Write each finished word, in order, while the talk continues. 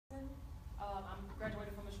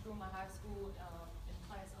Istrouma High School in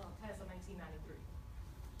class of 1993.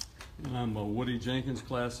 And I'm Woody Jenkins,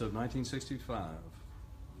 class of 1965.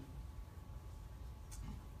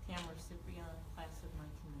 Tamara Ciprian, class of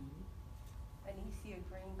 1990. Anicia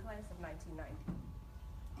Green, class of 1990.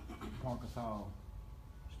 Marcus Hall,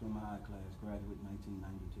 Istrouma High class, graduate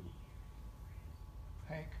 1992.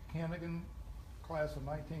 Hank Hannigan, class of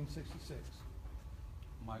 1966.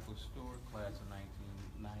 Michael Stewart, class of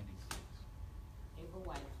 1996. April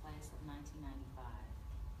White, class of 1995.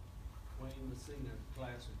 Wayne Messina,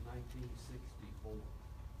 class of 1964.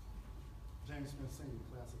 James Smith Sr.,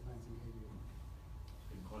 class of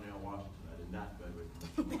 1988. In Cornell, Washington, I did not graduate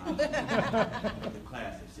from the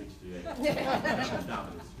class of 68.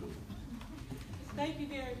 Dominant school. Thank you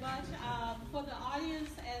very much. For the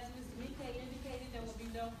audience, as Mr. Mike indicated, there will be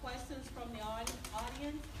no questions from the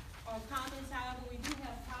audience or comments. However, we do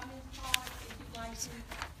have comments cards. If you'd like to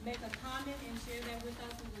make a comment and share that with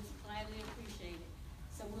us, we would gladly appreciate it.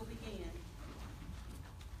 So we'll begin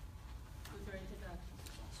with your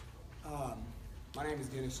introduction. My name is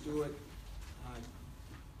Dennis Stewart. I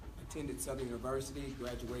attended Southern University,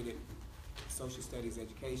 graduated Social Studies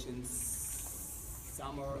Education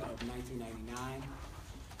summer of 1999.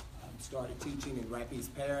 Started teaching in Rapides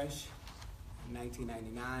Parish in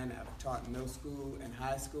 1999. I taught middle school and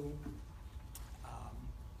high school.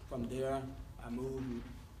 From there, I moved in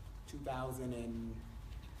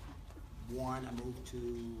 2001. I moved to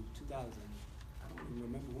 2000. I don't even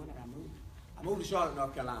remember when I moved. I moved to Charlotte,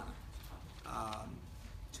 North Carolina,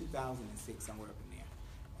 2006, somewhere up in there.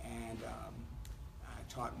 And I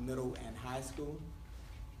taught middle and high school.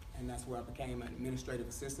 And that's where I became an administrative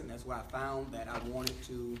assistant. That's where I found that I wanted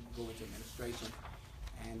to go into administration.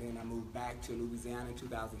 And then I moved back to Louisiana in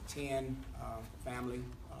 2010, family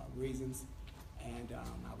reasons. And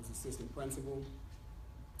I was assistant principal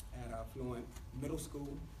at Affluent Middle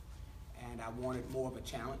School. And I wanted more of a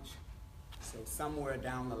challenge. So somewhere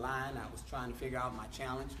down the line, I was trying to figure out my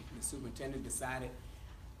challenge. The superintendent decided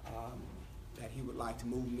that he would like to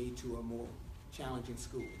move me to a more challenging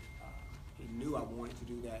school. He knew I wanted to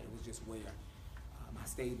do that. It was just where. I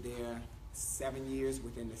stayed there 7 years.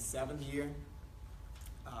 Within the 7th year,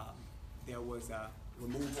 there was a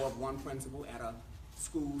removal of one principal at a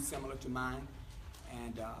school similar to mine.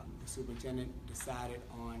 And the superintendent decided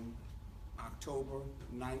on October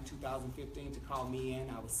 9, 2015 to call me in.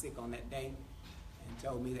 I was sick on that day and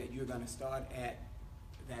told me that you're going to start at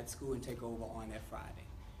that school and take over on that Friday.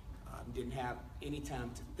 Didn't have any time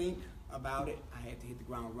to think about it. I had to hit the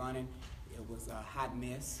ground running. It was a hot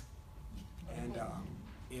mess, and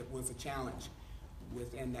it was a challenge.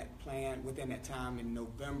 Within that plan, within that time in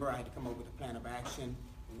November, I had to come up with a plan of action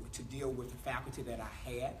to deal with the faculty that I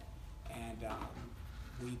had, and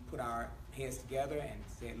we put our heads together and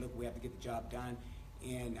said, look, we have to get the job done.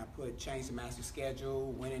 And I changed the master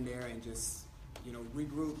schedule, went in there and just,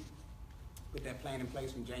 regrouped, put that plan in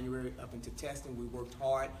place from January up into testing. We worked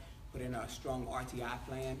hard, put in a strong RTI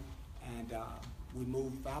plan, and we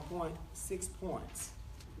moved 5.6 points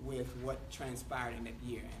with what transpired in that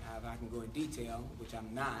year. And if I can go in detail, which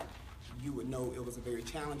I'm not, you would know it was a very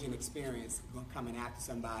challenging experience coming after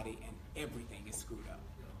somebody and everything is screwed up.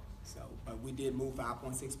 So, but we did move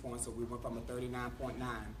 5.6 points, so we went from a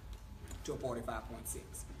 39.9 to a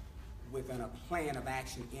 45.6 within a plan of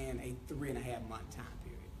action in a 3.5-month time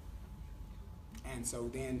period. And so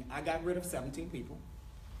then I got rid of 17 people.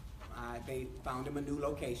 They found them a new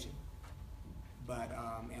location, but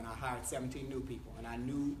and I hired 17 new people, and I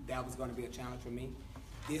knew that was going to be a challenge for me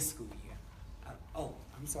this school year.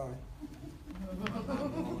 I'm sorry.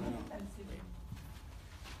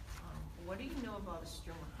 What do you know about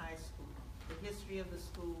Istrouma High School, the history of the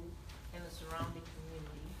school and the surrounding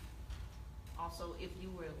community? Also, if you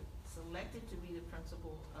were selected to be the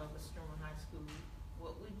principal of Istrouma High School,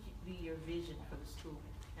 what would be your vision for the school?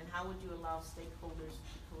 And how would you allow stakeholders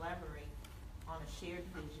to collaborate on a shared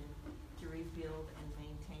vision to rebuild and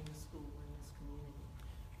maintain the school in this community?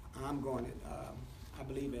 I'm going to, I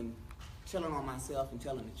believe in telling on myself and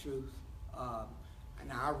telling the truth.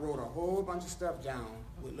 Now, I wrote a whole bunch of stuff down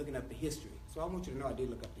with looking up the history. So I want you to know I did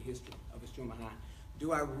look up the history of Istrouma High.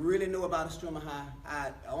 Do I really know about Istrouma High?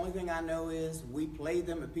 The only thing I know is we played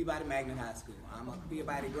them at Peabody Magnet High School. I'm a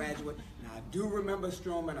Peabody graduate, and I do remember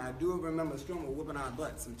Istrouma, and I do remember Istrouma whooping our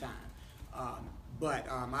butts sometime. But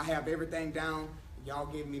I have everything down. Y'all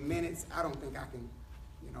gave me minutes. I don't think I can,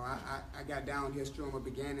 I got down here. Istrouma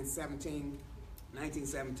began in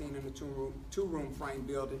 1917 in a two-room frame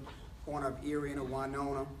building, corner of Erie and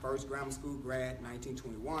Winona, first grammar school grad,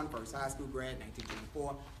 1921, first high school grad,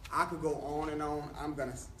 1924. I could go on and on. I'm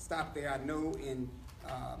gonna stop there. I know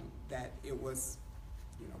that it was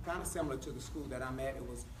kind of similar to the school that I'm at. It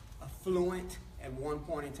was affluent at one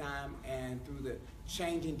point in time, and through the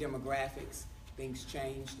changing demographics, things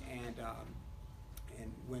changed, and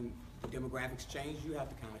when the demographics change, you have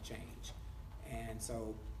to kind of change. And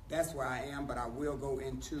so that's where I am, but I will go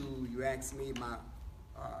into, you asked me, my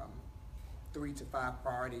 3 to 5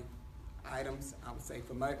 priority items. I would say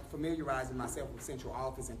familiarizing myself with central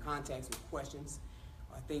office and contacts with questions,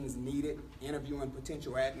 things needed, interviewing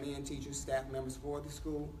potential admin, teachers, staff members for the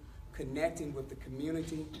school, connecting with the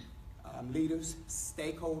community, leaders,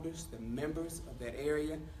 stakeholders, the members of that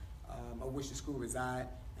area of which the school reside,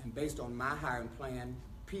 and based on my hiring plan,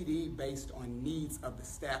 PD based on needs of the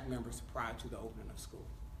staff members prior to the opening of school.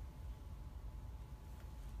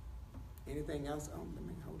 Anything else? Oh,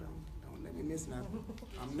 hold on. Don't let me miss nothing.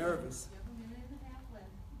 I'm nervous.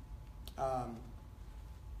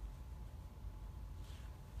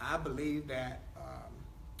 I believe that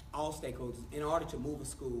all stakeholders, in order to move a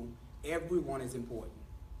school, everyone is important.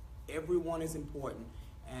 Everyone is important,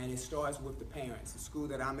 and it starts with the parents. The school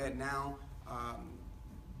that I'm at now,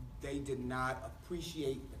 they did not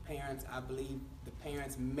appreciate the parents. I believe the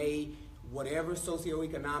parents may, whatever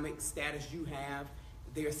socioeconomic status you have,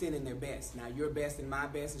 they're sending their best. Now, your best and my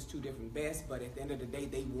best is 2 different bests, but at the end of the day,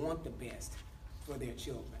 they want the best for their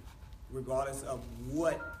children, regardless of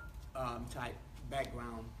what type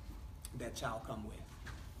background that child come with.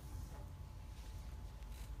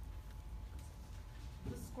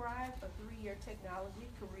 Describe a 3-year technology,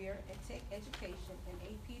 career, and tech education and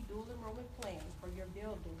AP dual enrollment plan for your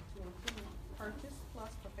building to include purchase plus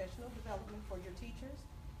professional development for your teachers.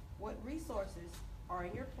 What resources are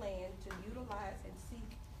in your plan to utilize and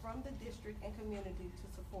seek from the district and community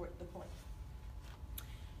to support the plan?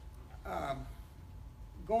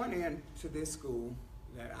 Going into this school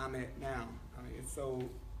that I'm at now, it's so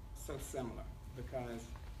similar because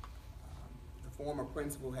the former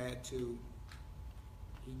principal had to,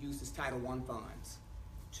 he used his Title I funds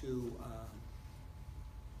to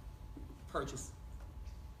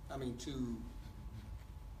to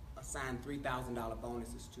assign $3,000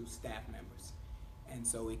 bonuses to staff members. And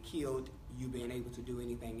so it killed you being able to do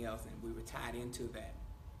anything else, and we were tied into that.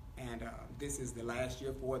 And this is the last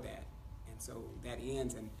year for that. And so that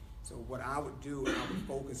ends, and so what I would do, I would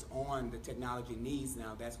focus on the technology needs.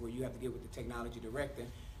 Now, that's where you have to get with the technology director.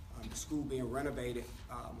 The school being renovated,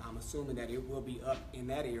 I'm assuming that it will be up in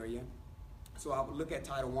that area. So I would look at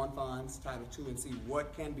Title I funds, Title II, and see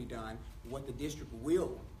what can be done, what the district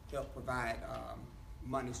will help provide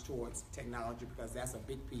monies towards technology, because that's a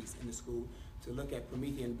big piece in the school, to look at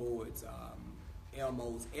Promethean boards,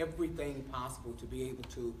 Elmos, everything possible to be able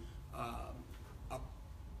to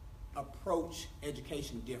approach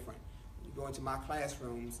education different. When you go into my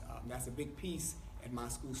classrooms, that's a big piece at my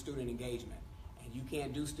school, student engagement. And you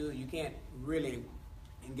can't really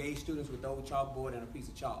engage students with the old chalkboard and a piece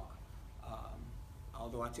of chalk.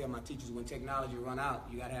 Although I tell my teachers, when technology run out,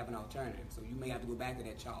 you gotta have an alternative. So you may have to go back to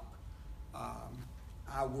that chalk.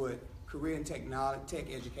 I would, career and tech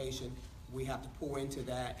education, we have to pour into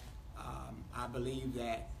that. I believe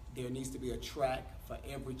that there needs to be a track for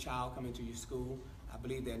every child coming to your school. I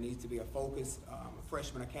believe there needs to be a focus, a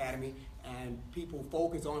freshman academy, and people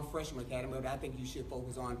focus on freshman academy, but I think you should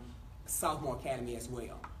focus on sophomore academy as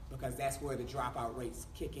well, because that's where the dropout rates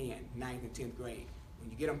kick in, 9th and 10th grade. When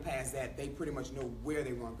you get them past that, they pretty much know where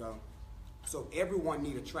they want to go. So everyone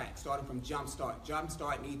need a track, starting from Jump Start. Jump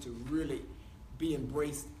Start need to really be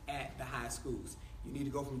embraced at the high schools. You need to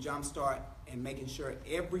go from Jump Start and making sure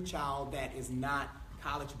every child that is not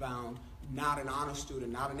college bound, not an honor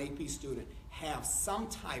student, not an AP student, have some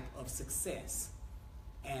type of success.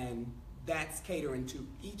 And that's catering to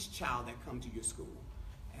each child that comes to your school.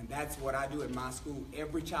 And that's what I do at my school.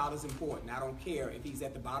 Every child is important. I don't care if he's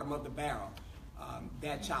at the bottom of the barrel.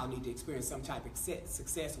 That child needs to experience some type of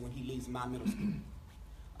success when he leaves my middle school.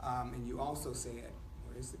 And you also said,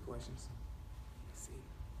 what is the questions? Let's see.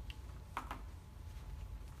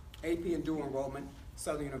 AP and dual enrollment,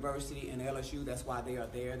 Southern University and LSU, that's why they are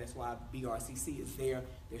there. That's why BRCC is there.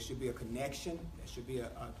 There should be a connection. There should be a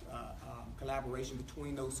collaboration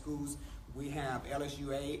between those schools. We have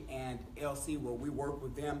LSUA and LC where we work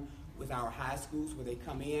with them with our high schools where they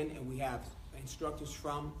come in, and we have instructors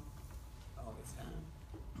from all this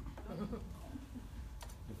time.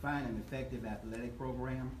 Define an effective athletic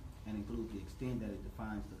program and include the extent that it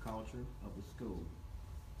defines the culture of the school.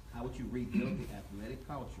 How would you rebuild the athletic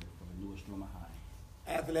culture for the new Istrouma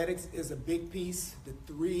High? Athletics is a big piece. The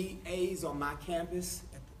 3 A's on my campus,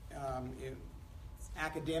 it's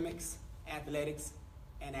academics, athletics,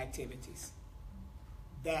 and activities.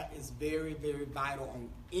 That is very, very vital on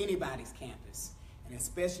anybody's campus, and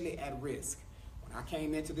especially at risk. I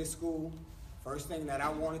came into this school, first thing that I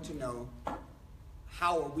wanted to know,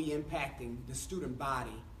 how are we impacting the student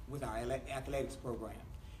body with our athletics program?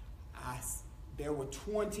 There were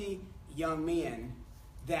 20 young men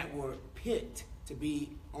that were picked to be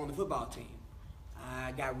on the football team.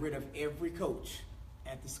 I got rid of every coach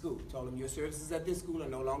at the school, told them your services at this school are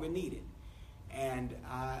no longer needed. And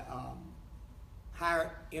I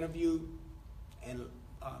interviewed and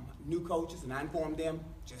new coaches, and I informed them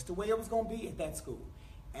just the way it was going to be at that school.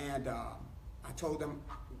 And I told them,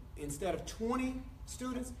 instead of 20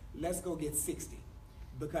 students, let's go get 60.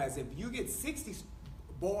 Because if you get 60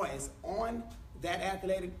 boys on that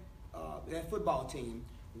athletic, that football team,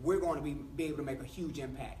 we're going to be able to make a huge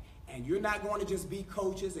impact. And you're not going to just be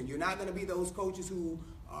coaches, and you're not going to be those coaches who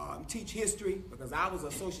teach history, because I was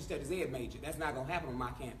a social studies ed major. That's not going to happen on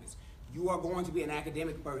my campus. You are going to be an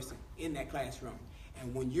academic person in that classroom.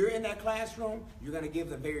 And when you're in that classroom, you're going to give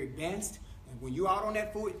the very best. And when you're out on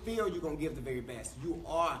that field, you're going to give the very best. You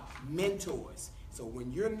are mentors. So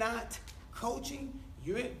when you're not coaching,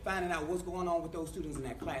 you're finding out what's going on with those students in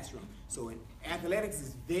that classroom. So athletics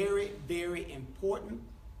is very, very important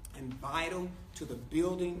and vital to the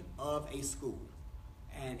building of a school.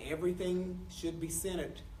 And everything should be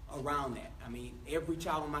centered around that. I mean, every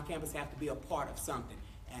child on my campus has to be a part of something.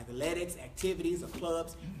 Athletics, activities, or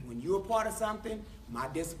clubs. When you're a part of something, my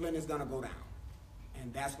discipline is going to go down.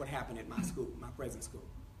 And that's what happened at my school, my present school.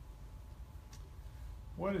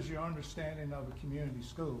 What is your understanding of a community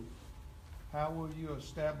school? How will you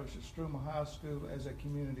establish Istrouma High School as a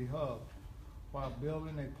community hub while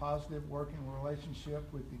building a positive working relationship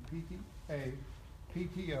with the PTA,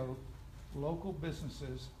 PTO, local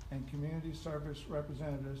businesses, and community service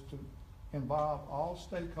representatives to involve all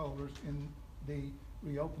stakeholders in the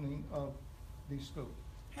reopening of the school?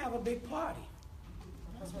 Have a big party.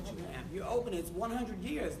 That's what you have. You open it's 100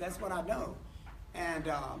 years. That's what I know.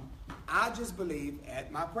 And I just believe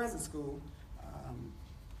at my present school,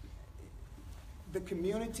 the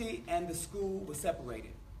community and the school were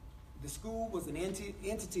separated. The school was an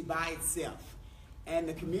entity by itself. And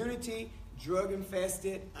the community, drug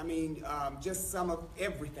infested, I mean, just some of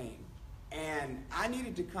everything. And I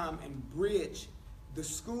needed to come and bridge the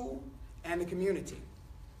school and the community.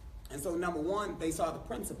 And so number one, they saw the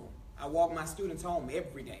principal. I walk my students home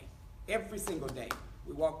every day, every single day.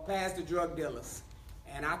 We walk past the drug dealers.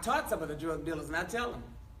 And I taught some of the drug dealers, and I tell them,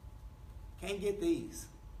 can't get these.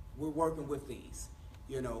 We're working with these,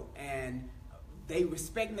 you know. And they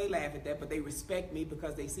respect and they laugh at that, but they respect me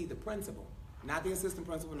because they see the principal. Not the assistant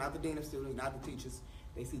principal, not the dean of students, not the teachers.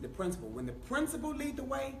 They see the principal. When the principal lead the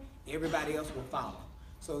way, everybody else will follow.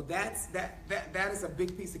 So that is a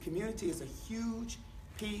big piece. The community is a huge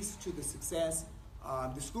piece to the success.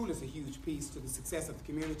 The school is a huge piece to the success of the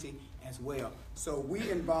community as well. So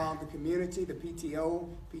we involve the community, the PTO,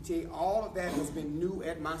 PTA, all of that has been new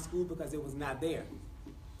at my school because it was not there.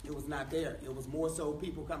 It was not there. It was more so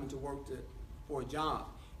people coming to work for a job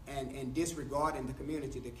and disregarding the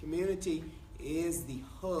community. The community is the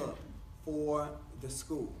hub for the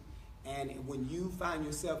school. And when you find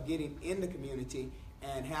yourself getting in the community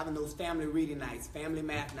and having those family reading nights, family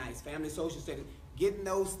math nights, family social studies, getting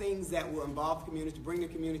those things that will involve the community, bring the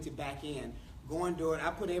community back in, going to it. I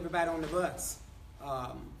put everybody on the bus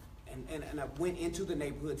and I went into the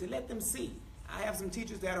neighborhood to let them see. I have some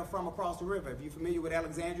teachers that are from across the river. If you're familiar with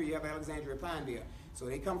Alexandria, you have Alexandria Pinedale. So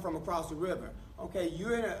they come from across the river. Okay,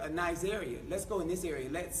 you're in a nice area. Let's go in this area.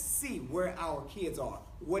 Let's see where our kids are,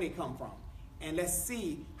 where they come from. And let's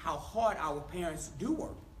see how hard our parents do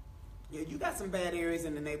work. Yeah, you got some bad areas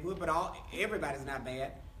in the neighborhood, but everybody's not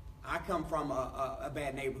bad. I come from a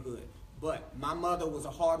bad neighborhood. But my mother was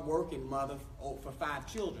a hard-working mother for 5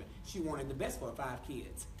 children. She wanted the best for her 5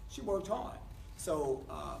 kids. She worked hard. So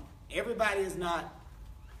everybody is not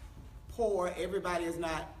poor. Everybody is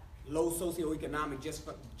not low socioeconomic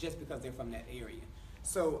just because they're from that area.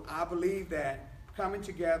 So I believe that coming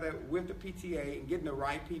together with the PTA and getting the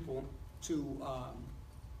right people to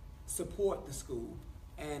support the school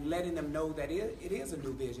and letting them know that it is a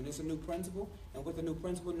new vision. It's a new principle, and with a new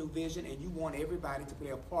principle, new vision, and you want everybody to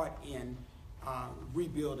play a part in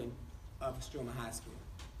rebuilding of Istrouma High School.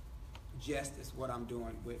 Just as what I'm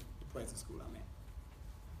doing with the present school I'm at.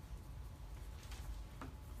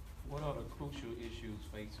 What are the crucial issues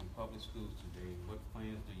facing public schools today? What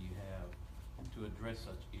plans do you have to address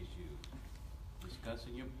such issues?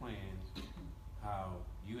 Discussing your plans, how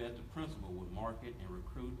you as the principal would market and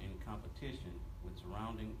recruit in competition with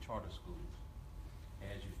surrounding charter schools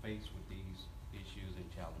as you face with these issues and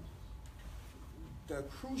challenges. The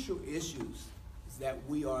crucial issues is that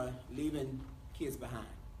we are leaving kids behind.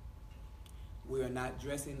 We are not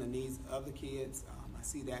addressing the needs of the kids. I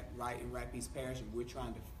see that right in East Parish, and we're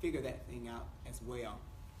trying to figure that thing out as well.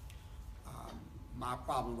 My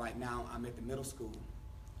problem right now, I'm at the middle school,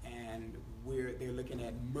 and they're looking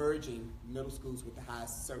at merging middle schools with the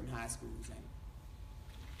certain high schools, and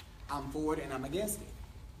I'm for it and I'm against it.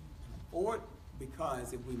 I'm for it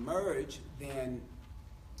because if we merge, then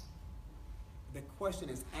the question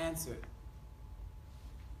is answered: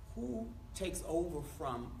 who takes over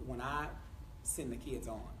from when I send the kids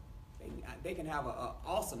on? They can have an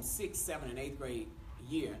awesome 6th, 7th, and 8th grade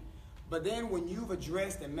year, but then when you've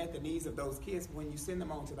addressed and met the needs of those kids, when you send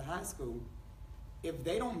them on to the high school, if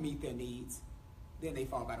they don't meet their needs, then they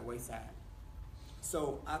fall by the wayside.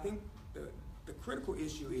 So I think the critical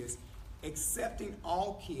issue is accepting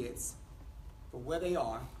all kids for where they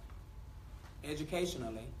are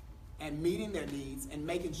educationally and meeting their needs and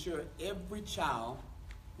making sure every child,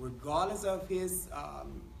 regardless of his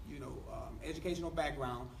educational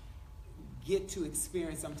background, get to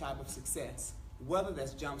experience some type of success, whether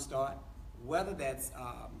that's Jump Start, whether that's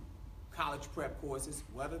college prep courses,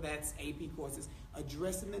 whether that's AP courses,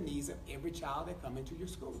 addressing the needs of every child that come into your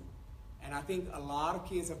school. And I think a lot of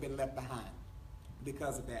kids have been left behind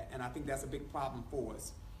because of that, and I think that's a big problem for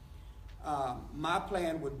us. My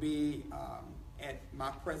plan would be at my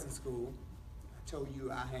present school, I told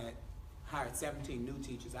you I had hired 17 new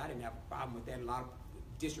teachers. I didn't have a problem with that. A lot of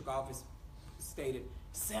district office stated,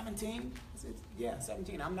 17? I said, yeah,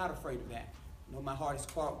 17. I'm not afraid of that. You know, my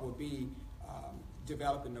hardest part will be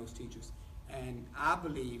developing those teachers. And I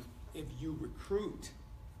believe if you recruit,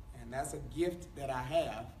 and that's a gift that I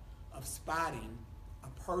have of spotting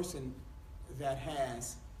a person that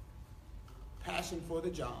has passion for the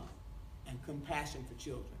job and compassion for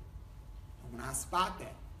children. And when I spot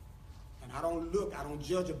that, and I don't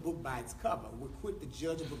judge a book by its cover. We're quick to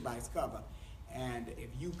judge a book by its cover. And if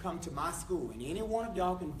you come to my school, and any one of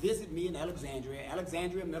y'all can visit me in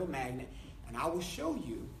Alexandria Middle Magnet, and I will show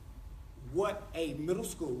you what a middle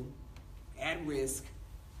school, at risk,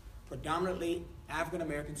 predominantly African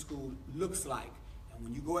American school looks like. And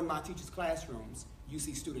when you go in my teachers' classrooms, you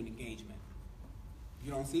see student engagement.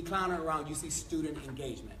 You don't see clowning around, you see student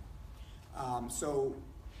engagement. So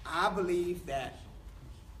I believe that,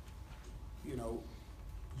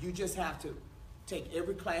 you just have to take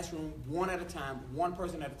every classroom one at a time, one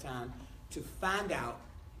person at a time, to find out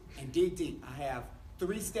and dig deep. I have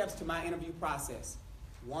 3 steps to my interview process.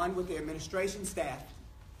 1 with the administration staff.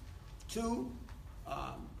 2,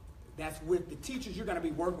 that's with the teachers you're going to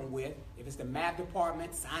be working with. If it's the math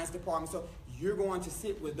department, science department, so you're going to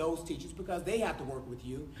sit with those teachers because they have to work with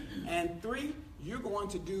you. And 3, you're going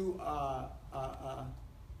to do a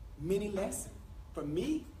mini lesson for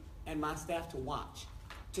me and my staff to watch,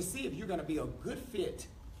 to see if you're going to be a good fit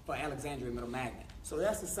for Alexandria Middle Magnet. So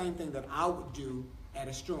that's the same thing that I would do at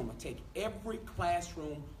Istrouma. Take every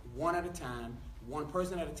classroom one at a time, one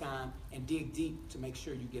person at a time, and dig deep to make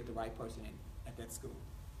sure you get the right person in at that school.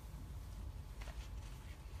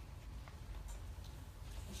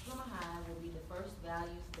 Istrouma High will be the first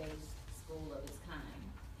values-based school of its kind.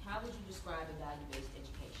 How would you describe a value-based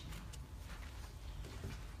education?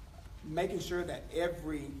 Making sure that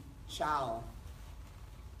every child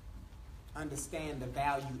understand the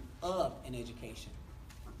value of an education.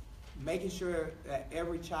 Making sure that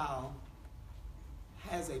every child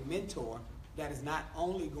has a mentor that is not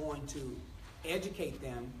only going to educate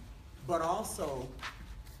them, but also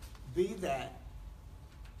be that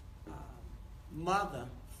mother,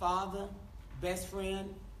 father, best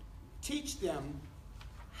friend. Teach them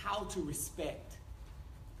how to respect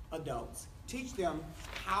adults. Teach them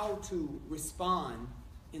how to respond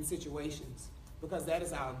in situations, because that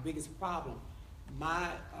is our biggest problem. My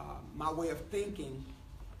way of thinking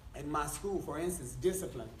in my school, for instance,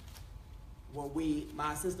 discipline. Well,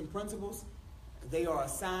 my assistant principals, they are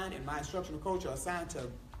assigned, and my instructional coach are assigned to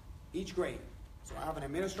each grade. So I have an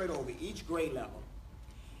administrator over each grade level,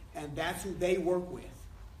 and that's who they work with.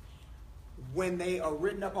 When they are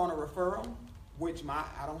written up on a referral, which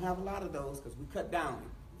I don't have a lot of those because we cut down,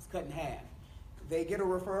 it's cut in half. They get a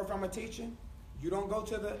referral from a teacher. You don't go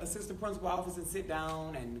to the assistant principal office and sit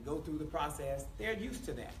down and go through the process. They're used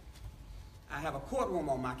to that. I have a courtroom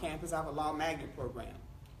on my campus. I have a law magnet program,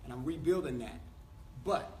 and I'm rebuilding that.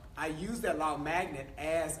 But I use that law magnet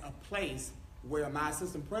as a place where my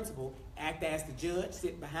assistant principal act as the judge,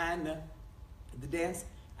 sit behind the desk.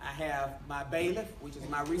 I have my bailiff, which is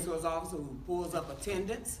my resource officer, who pulls up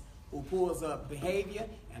attendance, who pulls up behavior,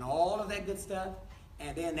 and all of that good stuff.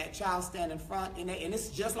 And then that child stand in front, and it's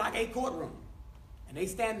just like a courtroom. And they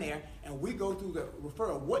stand there, and we go through the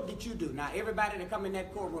referral. What did you do? Now, everybody that come in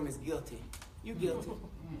that courtroom is guilty. You're guilty.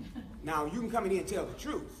 Now, you can come in here and tell the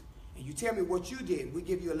truth, and you tell me what you did. We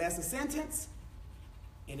give you a lesser sentence,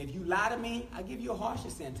 and if you lie to me, I give you a harsher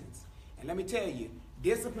sentence. And let me tell you,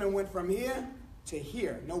 discipline went from here to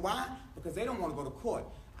here. Know why? Because they don't want to go to court.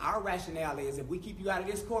 Our rationale is if we keep you out of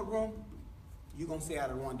this courtroom, you're going to stay out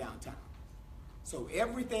of the one downtown. So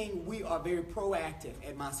everything, we are very proactive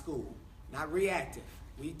at my school, not reactive.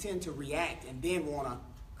 We tend to react and then want to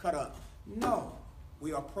cut up. No,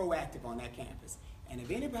 we are proactive on that campus. And if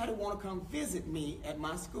anybody want to come visit me at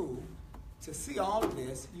my school to see all of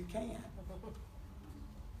this, you can.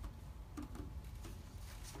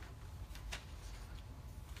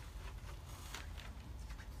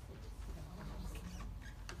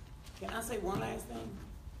 Can I say one last thing?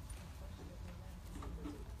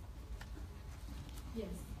 Yes.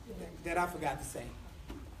 That I forgot to say.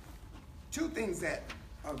 Two things that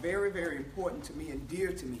are very, very important to me and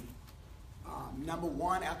dear to me. Number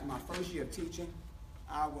one, after my first year of teaching,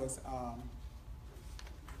 I was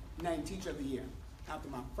named Teacher of the Year. After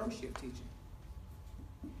my first year of teaching.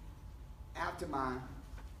 I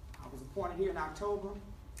was appointed here in October,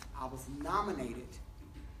 I was nominated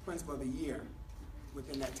Principal of the Year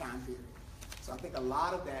within that time period. So I think a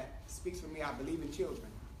lot of that speaks for me. I believe in children.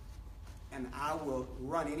 And I will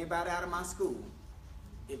run anybody out of my school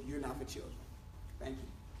if you're not for children. Thank you.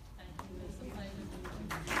 Thank you. It's a pleasure to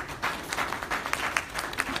meet you.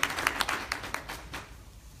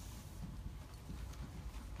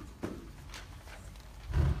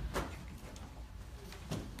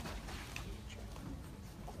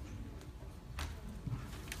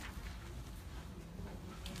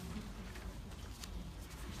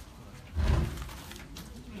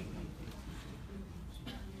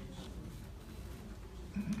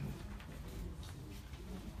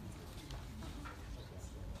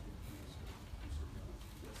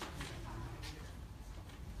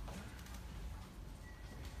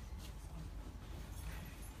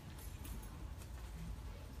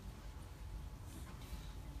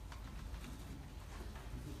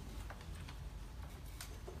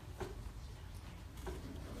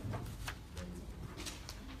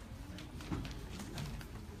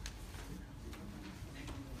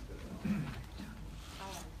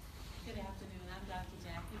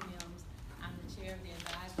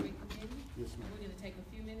 Yes, ma'am. We're going to take a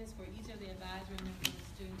few minutes for each of the advisory members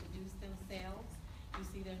to introduce themselves. You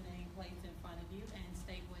see their nameplates in front of you and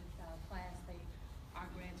state what class they are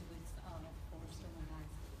graduates of for Istrouma High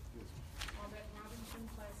School. Yes, ma'am. Albert Robinson,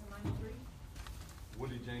 class of '93.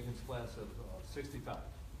 Woody Jenkins, class of 65.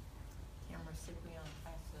 Cameron Cyprian,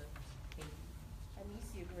 class of 80.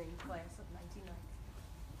 Anicia Green, class of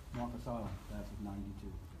 1990. Marcus Allen, class of 92.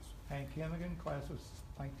 Hank Hennigan, class of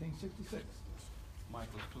 1966.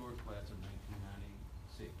 Michael Stewart, class of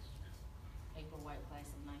 1996. April White, class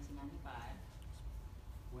of 1995.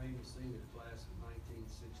 Wayne Senior, class of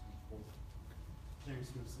 1964. James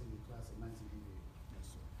Smith Senior, class of 1988. Yes,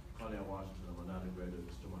 sir. Cornell Washington, I'm an undergraduate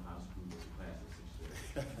at Istrouma High School with a class of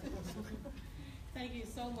 68. Thank you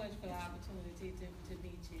so much for the opportunity to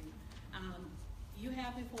meet you. You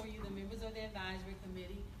have before you the members of the advisory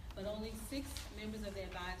committee, but only 6 members of the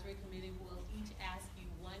advisory committee will each ask you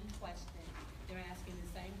one question. They're asking the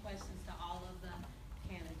same questions to all of the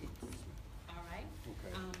candidates. All right?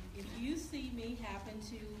 Okay. If you see me happen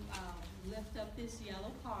to lift up this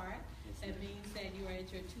yellow card, that means that you are at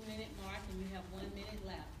your 2-minute mark and you have 1 minute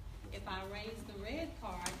left. If I raise the red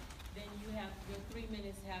card, then your 3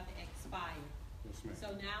 minutes have expired. Yes, ma'am. So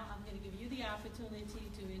now I'm going to give you the opportunity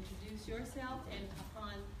to introduce yourself, and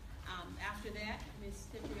after that,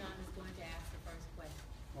 Ms. Cyprian is going to ask the first question.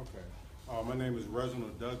 Okay. My name is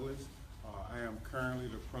Reginald Douglas. I am currently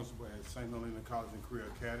the principal at St. Helena College and Career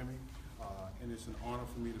Academy, and it's an honor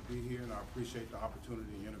for me to be here, and I appreciate the opportunity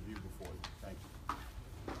to interview before you. Thank you.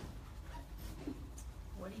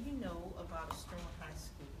 What do you know about Istrouma High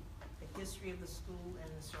School, the history of the school and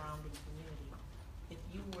the surrounding community? If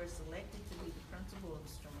you were selected to be the principal of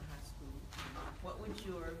Istrouma High School, what would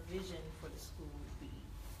your vision for the school be?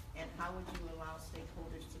 And how would you allow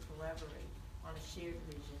stakeholders to collaborate on a shared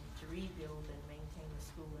vision to rebuild and maintain the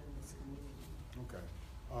school in this community? Okay.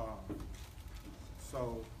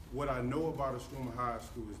 So what I know about Istrouma High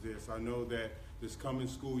School is this. I know that this coming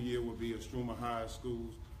school year will be Istrouma High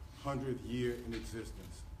School's 100th year in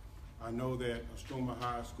existence. I know that Istrouma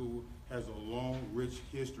High School has a long, rich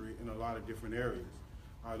history in a lot of different areas.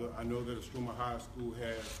 I know that Istrouma High School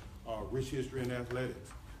has a rich history in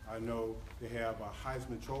athletics. I know they have a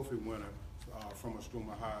Heisman Trophy winner from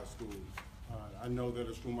Istrouma High School. I know that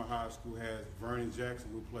Istrouma High School has Vernon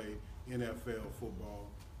Jackson, who played NFL football,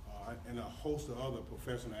 and a host of other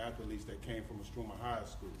professional athletes that came from Istrouma High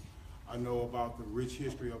School. I know about the rich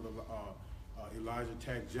history of Elijah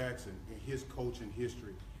Tack Jackson and his coaching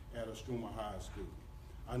history at Istrouma High School.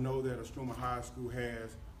 I know that Istrouma High School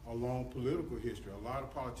has a long political history. A lot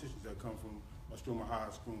of politicians that come from Istrouma High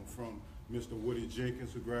School, from Mr. Woody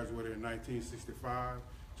Jenkins, who graduated in 1965,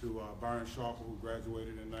 to Byron Sharper, who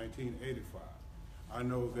graduated in 1985. I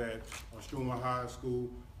know that Istrouma High School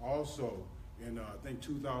also, in I think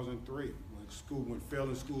 2003, when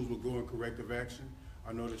failing schools would go in corrective action,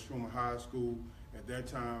 I know that Istrouma High School at that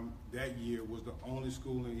time, that year, was the only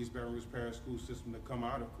school in East Baton Rouge Parish school system to come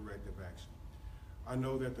out of corrective action. I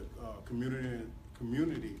know that the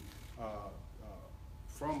community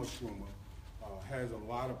from Istrouma has a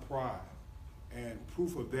lot of pride, and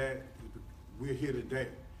proof of that, we're here today.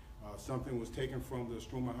 Something was taken from the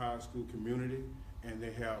Istrouma High School community, and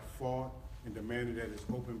they have fought and demanded that it's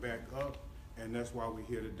opened back up, and that's why we're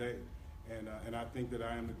here today. And I think that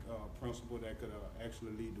I am the principal that could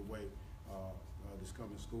actually lead the way this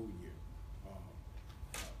coming school year.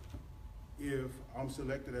 If I'm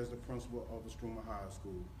selected as the principal of Istrouma High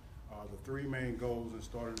School, the three main goals in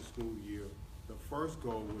starting the school year, the first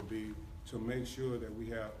goal would be to make sure that we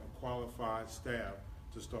have a qualified staff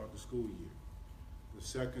to start the school year. The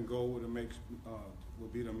second goal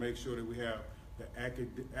would be to make sure that we have the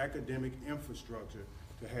academic infrastructure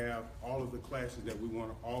to have all of the classes that we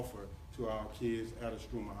want to offer to our kids at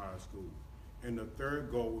Istrouma High School. And the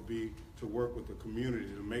third goal would be to work with the community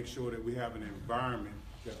to make sure that we have an environment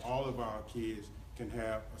that all of our kids can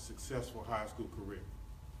have a successful high school career.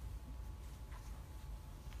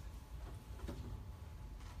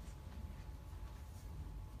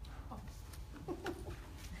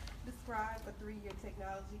 Describe a 3-year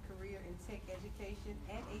technology, career, and tech education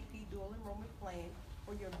and AP dual enrollment plan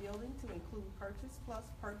for your building to include purchase plus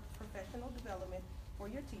professional development for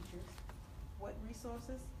your teachers. What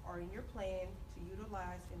resources are in your plan to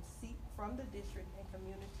utilize and seek from the district and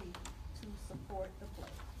community to support the plan?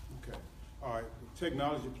 Okay. All right.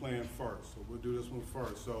 Technology plan first. So we'll do this one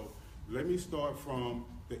first. So let me start from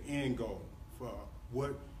the end goal. For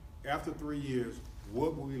what, after 3 years,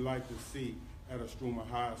 what would we like to see at Istrouma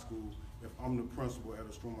High School if I'm the principal at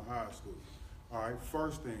Istrouma High School? All right.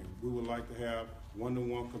 First thing, we would like to have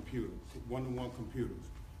one-to-one computers.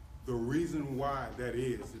 The reason why that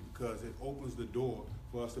is because it opens the door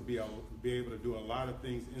for us to be able to do a lot of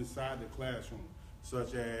things inside the classroom,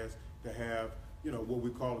 such as to have, what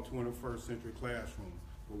we call a 21st century classroom,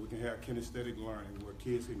 where we can have kinesthetic learning, where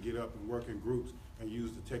kids can get up and work in groups and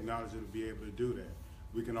use the technology to be able to do that.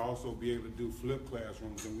 We can also be able to do flipped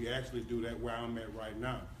classrooms, and we actually do that where I'm at right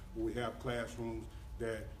now, where we have classrooms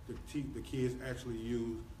that the kids actually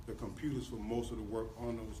use the computers for most of the work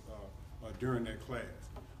on those during that class.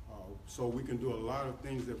 So we can do a lot of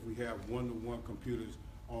things if we have one-to-one computers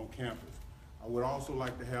on campus. I would also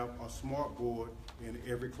like to have a smart board in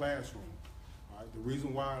every classroom. All right? The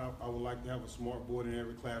reason why I would like to have a smart board in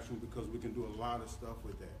every classroom because we can do a lot of stuff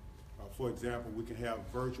with that. For example, we can have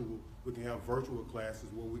virtual classes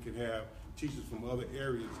where we can have teachers from other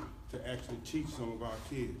areas to actually teach some of our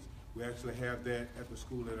kids. We actually have that at the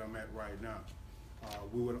school that I'm at right now.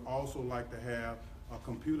 We would also like to have a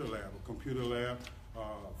computer lab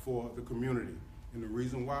for the community. And the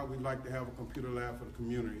reason why we like to have a computer lab for the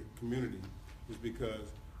community is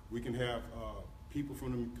because we can have people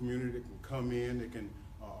from the community that can come in, they can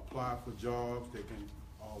apply for jobs, they can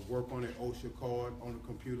work on their OSHA card on the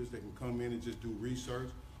computers, they can come in and just do research,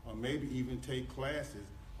 or maybe even take classes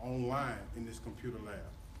online in this computer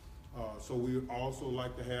lab. So we would also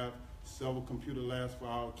like to have several computer labs for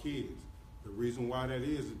our kids. The reason why that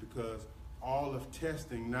is because all of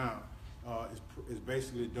testing now is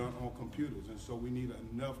basically done on computers, and so we need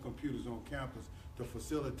enough computers on campus to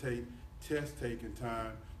facilitate test-taking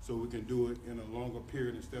time so we can do it in a longer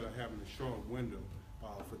period instead of having a short window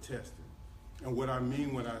for testing. And what I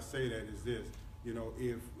mean when I say that is this,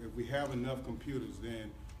 if we have enough computers,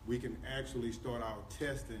 then we can actually start our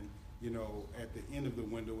testing, at the end of the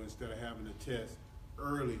window instead of having to test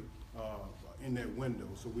early in that window.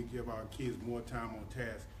 So we give our kids more time on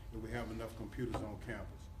task if we have enough computers on campus.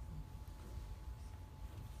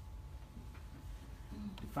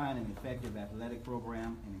 Define an effective athletic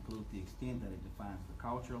program and include the extent that it defines the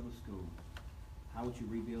culture of the school. How would you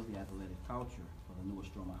rebuild the athletic culture for the new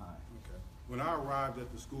Istrouma High? Okay. When I arrived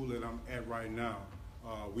at the school that I'm at right now,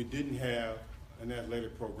 we didn't have an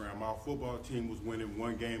athletic program. Our football team was winning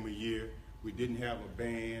 1 game a year. We didn't have a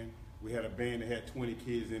band. We had a band that had 20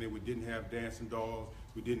 kids in it. We didn't have dancing dolls.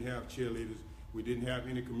 We didn't have cheerleaders. We didn't have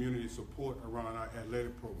any community support around our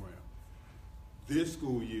athletic program. This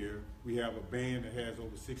school year, we have a band that has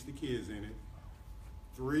over 60 kids in it.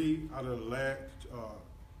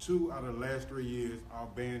 2 out of the last 3 years, our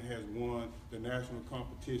band has won the national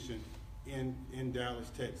competition in Dallas,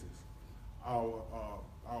 Texas.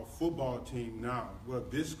 Our football team now, well,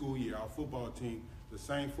 this school year, our football team, the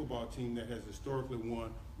same football team that has historically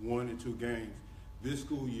won 1 and 2 games, this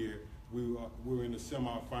school year, we were in the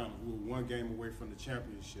semifinals. We were 1 game away from the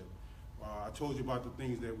championship. I told you about the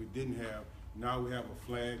things that we didn't have. Now we have a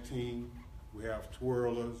flag team, we have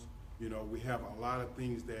twirlers, you know, we have a lot of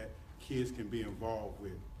things that kids can be involved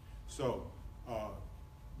with. So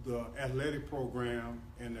the athletic program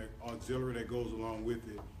and the auxiliary that goes along with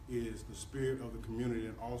it is the spirit of the community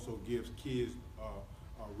and also gives kids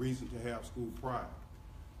a reason to have school pride.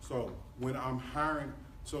 So when I'm hiring,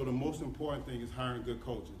 so the most important thing is hiring good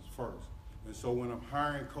coaches first. And so when I'm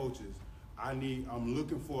hiring coaches, I'm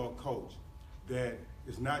looking for a coach that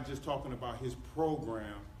is not just talking about his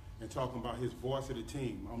program and talking about his voice of the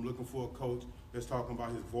team. I'm looking for a coach that's talking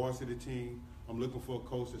about his voice of the team. I'm looking for a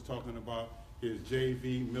coach that's talking about his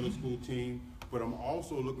JV middle school team. But I'm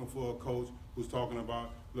also looking for a coach who's talking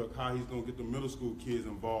about, look, how he's going to get the middle school kids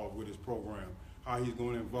involved with his program, how he's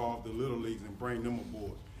going to involve the little leagues and bring them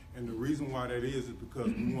aboard. And the reason why that is because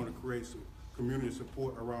we want to create some community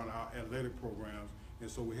support around our athletic programs. And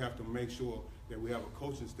so we have to make sure that we have a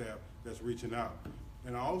coaching staff that's reaching out.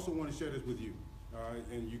 And I also want to share this with you.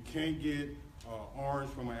 And you can't get orange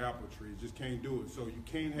from an apple tree. You just can't do it. So you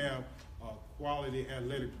can't have a quality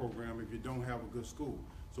athletic program if you don't have a good school.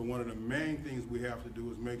 So one of the main things we have to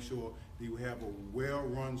do is make sure that we have a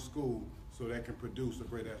well-run school so that can produce a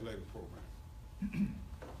great athletic program.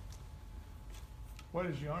 What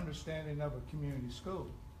is your understanding of a community school?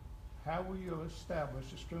 How will you establish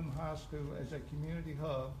Istrouma High School as a community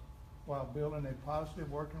hub while building a positive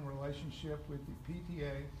working relationship with the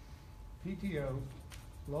PTA, PTO,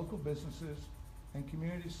 local businesses, and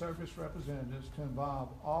community service representatives to involve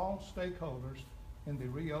all stakeholders in the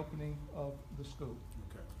reopening of the school?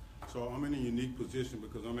 Okay. So I'm in a unique position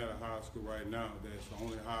because I'm at a high school right now that's the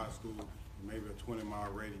only high school in maybe a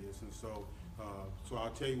 20-mile radius. And so I'll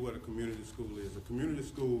tell you what a community school is. A community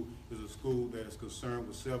school is a school that is concerned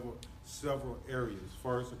with several areas.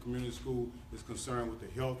 First, a community school is concerned with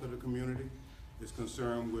the health of the community. It's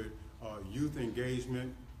concerned with youth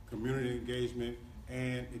engagement, community engagement,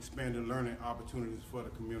 and expanded learning opportunities for the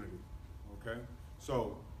community, okay?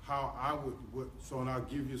 So how I and I'll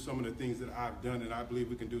give you some of the things that I've done, and I believe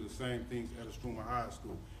we can do the same things at Istrouma High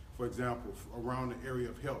School. For example, around the area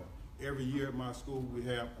of health. Every year at my school, we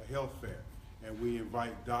have a health fair, and we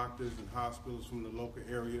invite doctors and hospitals from the local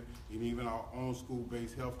area, and even our own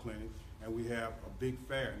school-based health clinic, and we have a big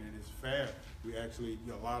fair. And in this fair, we actually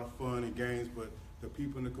get a lot of fun and games, but the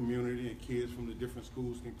people in the community and kids from the different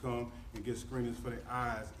schools can come and get screenings for their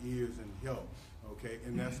eyes, ears, and health, okay?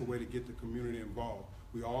 And that's a way to get the community involved.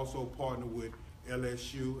 We also partner with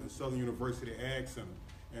LSU and Southern University Ag Center.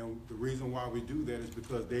 And the reason why we do that is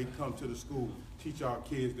because they come to the school, teach our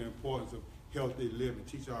kids the importance of healthy living,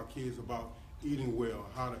 teach our kids about eating well,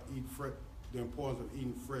 how to eat fresh, the importance of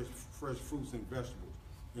eating fresh fruits and vegetables.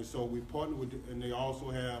 And so we partner with, and they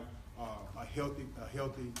also have a healthy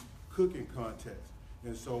cooking contest.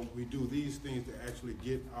 And so we do these things to actually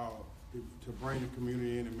get to bring the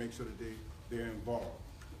community in and make sure that they're involved.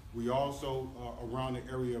 We also, around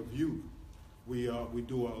the area of youth, we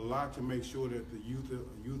do a lot to make sure that the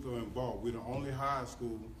youth are involved. We're the only high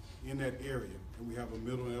school in that area, and we have a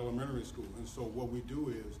middle and elementary school. And so what we do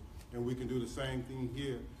is, and we can do the same thing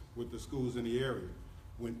here with the schools in the area.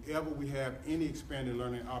 Whenever we have any expanded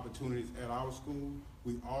learning opportunities at our school,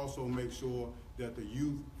 we also make sure that the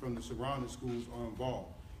youth from the surrounding schools are involved.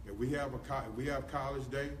 If we have college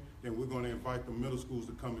day, then we're going to invite the middle schools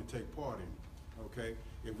to come and take part in it, okay?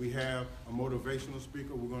 If we have a motivational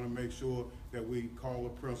speaker, we're going to make sure that we call the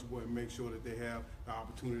principal and make sure that they have the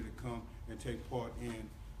opportunity to come and take part in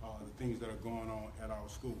the things that are going on at our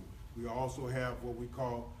school. We also have what we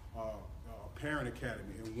call a parent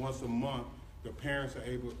academy, and once a month, the parents are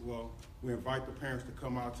we invite the parents to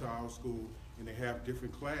come out to our school, and they have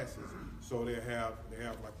different classes. So they have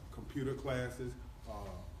like computer classes,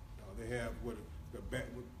 they have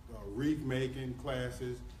wreath making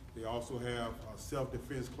classes. They also have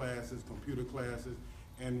self-defense classes, computer classes,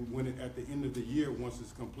 and at the end of the year, once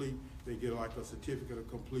it's complete, they get like a certificate of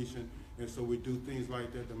completion. And so we do things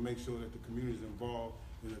like that to make sure that the community is involved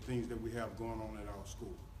in the things that we have going on at our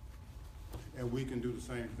school. And we can do the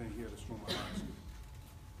same thing here at Istrouma High School.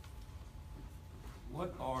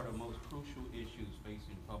 What are the most crucial issues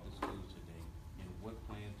facing public schools today, and what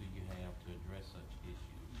plans do you have to address such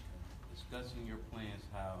issues? Discussing your plans,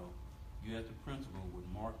 how you as the principal would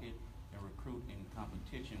market and recruit in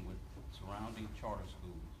competition with surrounding charter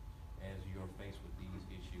schools, as you're faced with these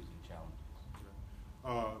issues and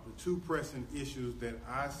challenges? The two pressing issues that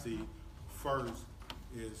I see, first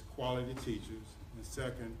is quality teachers, and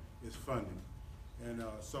second is funding. And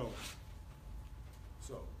so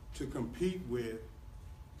to compete with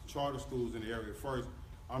charter schools in the area, first,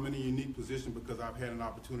 I'm in a unique position because I've had an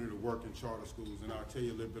opportunity to work in charter schools, and I'll tell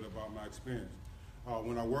you a little bit about my experience.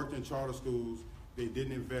 When I worked in charter schools, they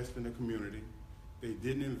didn't invest in the community. They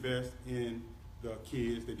didn't invest in the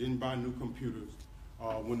kids. They didn't buy new computers.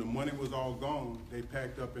 When the money was all gone, they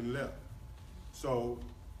packed up and left. So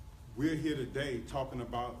we're here today talking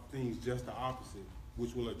about things just the opposite,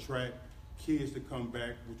 which will attract kids to come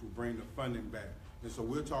back, which will bring the funding back. And so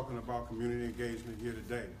we're talking about community engagement here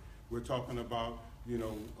today. We're talking about,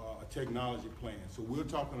 a technology plan. So we're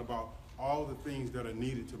talking about all the things that are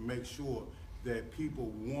needed to make sure that people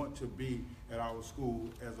want to be at our school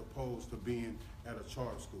as opposed to being at a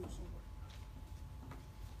charter school somewhere.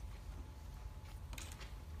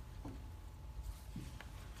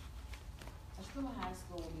 Istrouma High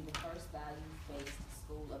School will be the first values-based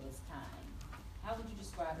school of its kind. How would you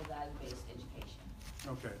describe a value-based education?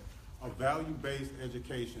 Okay. A value-based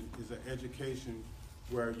education is an education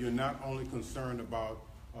where you're not only concerned about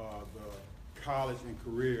the college and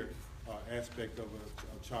career aspect of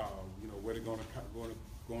a child, where they're going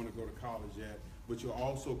to go to college at, but you're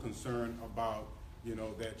also concerned about,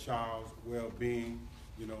 that child's well-being,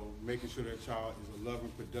 making sure that child is a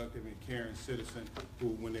loving, productive, and caring citizen who,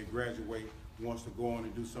 when they graduate, wants to go on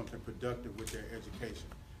and do something productive with their education.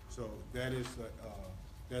 So that is,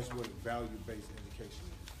 that's what value-based education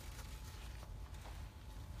is.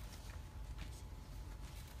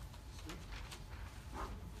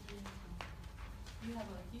 You have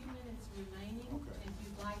a few minutes remaining. Okay. If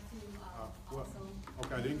you'd like to Well, also.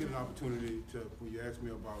 okay, I didn't get an opportunity to, when you asked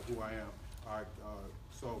me about who I am.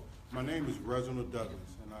 So my name is Reginald Douglas,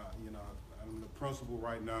 and I'm the principal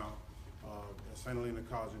right now at St. Helena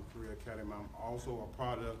College and Career Academy. I'm also a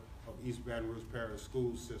product of East Baton Rouge Parish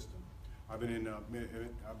school system. I've been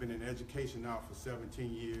in education now for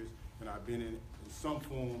 17 years, and I've been in some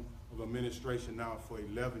form of administration now for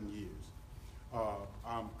 11 years.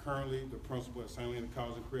 I'm currently the principal at St. Helena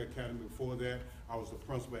College and Career Academy. Before that, I was the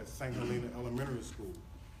principal at St. Helena Elementary School.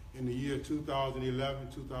 In the year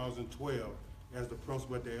 2011, 2012, as the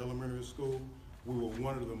principal at the elementary school, we were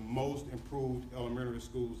one of the most improved elementary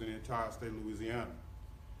schools in the entire state of Louisiana.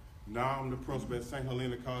 Now I'm the principal at St.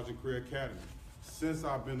 Helena College and Career Academy. Since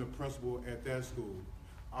I've been the principal at that school,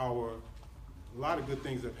 a lot of good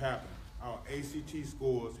things have happened. Our ACT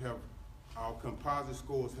scores our composite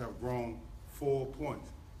scores have grown 4 points.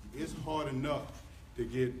 It's hard enough to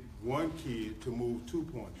get one kid to move 2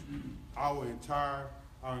 points. Our entire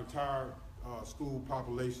school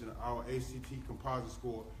population, our ACT composite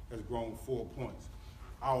score has grown 4 points.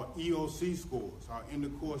 Our EOC scores, our end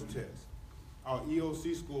of course tests, our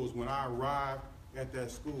EOC scores, when I arrived at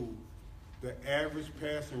that school, the average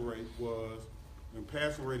passing rate was, and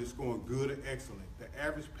passing rate is scoring good or excellent, the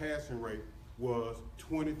average passing rate was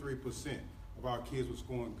 23% of our kids were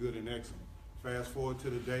scoring good and excellent. Fast forward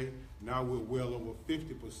to today, now we're well over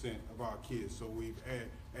 50% of our kids. So we've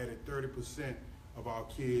added 30% of our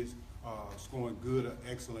kids scoring good or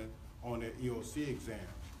excellent on their EOC exam.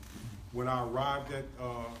 When I arrived at,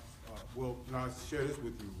 well, I'll share this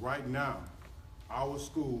with you. Right now, our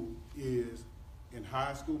school is in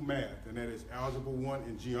high school math, and that is Algebra 1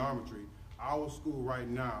 and geometry. Our school right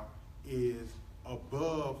now is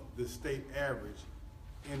above the state average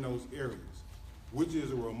in those areas, which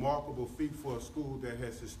is a remarkable feat for a school that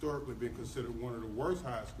has historically been considered one of the worst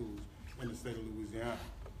high schools in the state of Louisiana.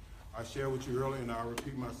 I shared with you earlier, and I'll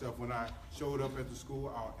repeat myself, when I showed up at the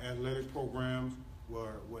school, our athletic programs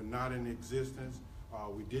were not in existence.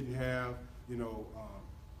 We didn't have,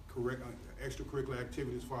 extracurricular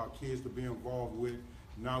activities for our kids to be involved with.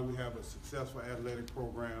 Now we have a successful athletic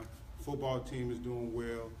program. Football team is doing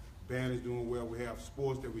well. Band is doing well. We have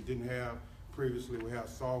sports that we didn't have previously. We have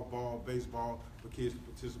softball, baseball for kids to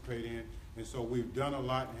participate in. And so we've done a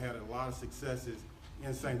lot and had a lot of successes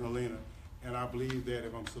in St. Helena. And I believe that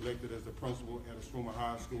if I'm selected as the principal at Istrouma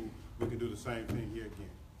High School, we can do the same thing here again.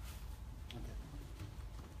 Okay.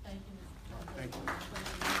 Thank you, Mr. Thank you.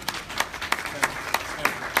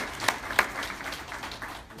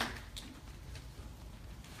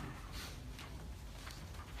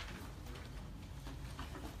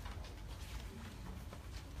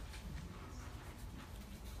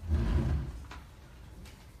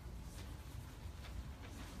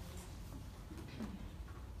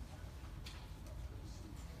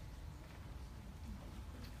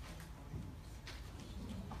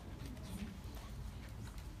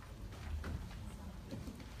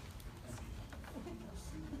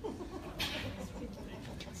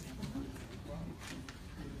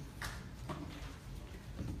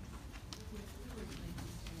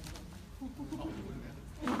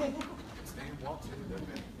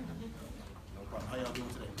 No problem. How y'all doing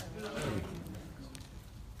today?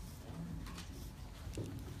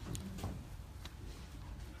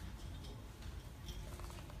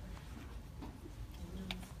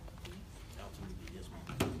 Yes,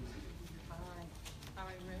 ma'am. All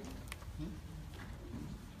right, ready?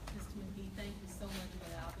 Mr. McGee, thank you so much for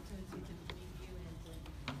the opportunity to meet you and to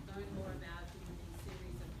learn more about you in these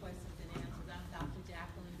series of questions and answers. I'm Dr.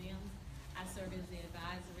 Jacqueline Mims. I serve as the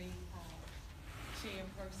advisory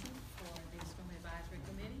chairperson for the Istrouma Advisory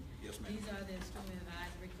Committee. Yes, ma'am. These are the Istrouma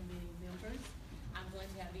Advisory Committee members. I'm going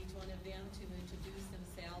to have each one of them to introduce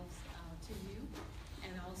themselves to you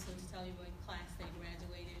and also to tell you what class they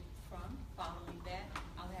graduated from. Following that,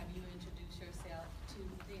 I'll have you introduce yourself to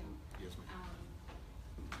them. Yes, ma'am.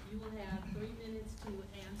 You will have 3 minutes to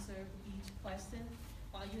answer each question.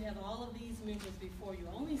 While you have all of these members before you,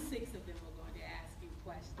 only 6 of them are going to ask you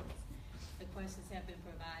questions. The questions have been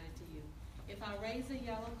provided to you. If I raise a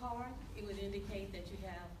yellow card, it would indicate that you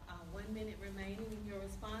have 1 minute remaining in your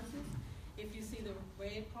responses. If you see the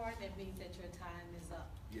red card, that means that your time is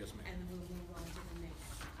up. Yes, ma'am. And we'll move on to the next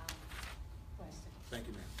question. Thank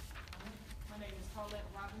you, ma'am. My name is Paulette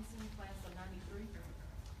Robinson, class of '93.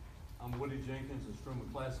 I'm Woody Jenkins, Istrouma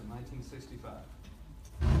class of 1965.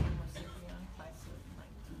 Young, class of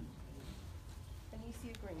 19.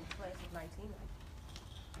 Anicia Green, class of 1990.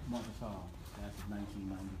 Marcus Hall, class of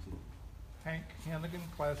 1992. Hank Hennigan,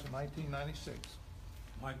 class of 1996.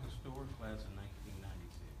 Michael Stewart, class of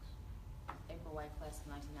 1996. April White, class of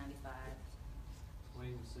 1995.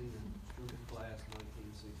 Wayne Senior, student class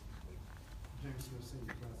 1963. James Smith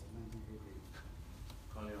Senior, class of 1988.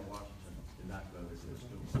 Cornell Washington did not graduate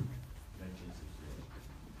from school, 1968.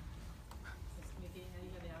 Mr. McGee, now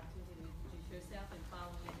you have the opportunity to introduce yourself, and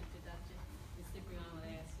following that introduction, Ms. Cipriano will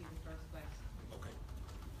ask you the first question. Okay.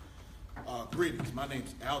 Greetings. My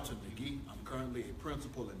name's Alton McGee. I'm currently a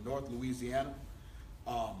principal in North Louisiana.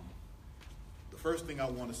 The first thing I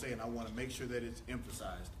want to say, and I want to make sure that it's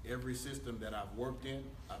emphasized, every system that I've worked in,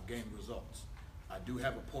 I've gained results. I do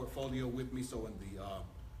have a portfolio with me, so in the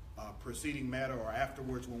preceding matter or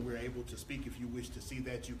afterwards when we're able to speak, if you wish to see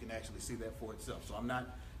that, you can actually see that for itself. So I'm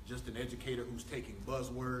not just an educator who's taking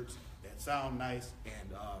buzzwords that sound nice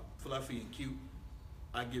and fluffy and cute.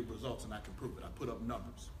 I get results and I can prove it. I put up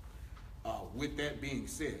numbers. With that being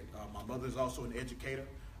said, my mother is also an educator.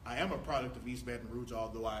 I am a product of East Baton Rouge,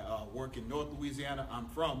 although I work in North Louisiana. I'm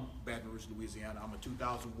from Baton Rouge, Louisiana. I'm a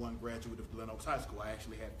 2001 graduate of Glen Oaks High School. I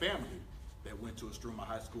actually had family that went to Istrouma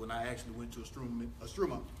High School, and I actually went to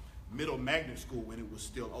Istrouma Middle Magnet School when it was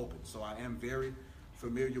still open. So I am very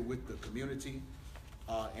familiar with the community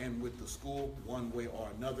and with the school one way or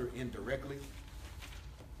another indirectly.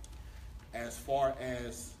 As far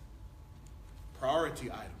as priority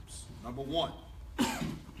items, number 1,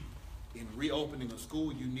 in reopening a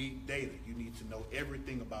school, you need data. You need to know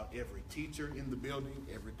everything about every teacher in the building,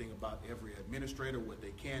 everything about every administrator, what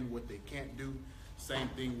they can, what they can't do. Same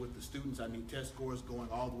thing with the students. I need test scores going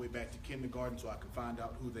all the way back to kindergarten so I can find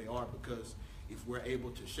out who they are, because if we're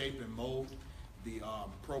able to shape and mold the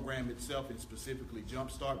program itself, and specifically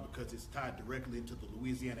Jumpstart, because it's tied directly into the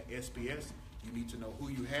Louisiana SPS, you need to know who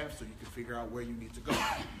you have so you can figure out where you need to go.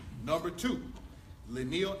 Number 2,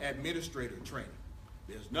 lineal administrator training.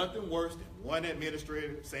 There's nothing worse than one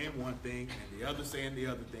administrator saying one thing and the other saying the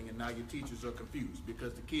other thing, and now your teachers are confused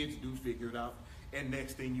because the kids do figure it out, and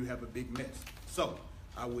next thing you have a big mess. So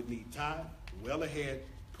I would need time well ahead,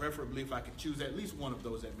 preferably if I could choose at least one of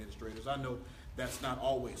those administrators. I know that's not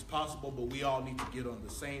always possible, but we all need to get on the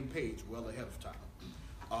same page well ahead of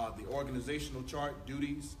time. The organizational chart,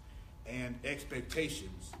 duties, and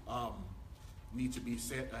expectations need to be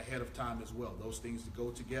set ahead of time as well. Those things to go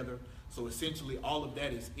together. So essentially all of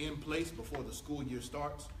that is in place before the school year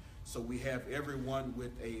starts. So we have everyone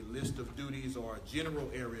with a list of duties or a general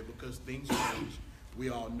area, because things change. We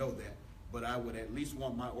all know that. But I would at least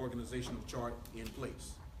want my organizational chart in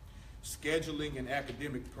place. Scheduling and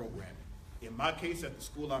academic programming. In my case, at the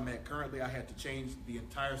school I'm at currently, I had to change the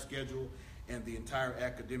entire schedule and the entire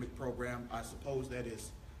academic program. I suppose that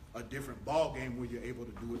is a different ball game where you're able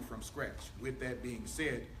to do it from scratch. With that being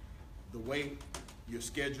said, the way your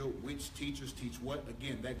schedule, which teachers teach what,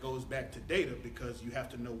 again, that goes back to data, because you have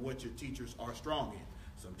to know what your teachers are strong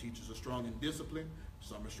in. Some teachers are strong in discipline,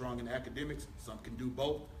 some are strong in academics, some can do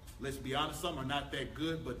both. Let's be honest, some are not that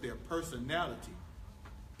good, but their personality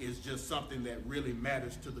is just something that really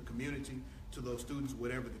matters to the community, to those students,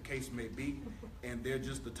 whatever the case may be. And they're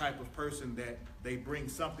just the type of person that they bring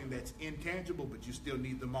something that's intangible, but you still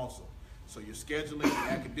need them also. So your scheduling and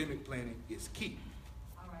academic planning is key.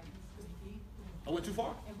 All right, Mr. McGee. I went too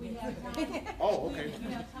far? If we have time. Oh, okay. If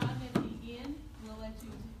we have time at the end, we'll let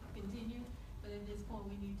you continue, but at this point,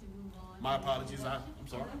 we need to move on. My apologies, I'm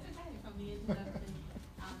sorry. That's okay, from the introduction,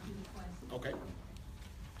 to the question. Okay.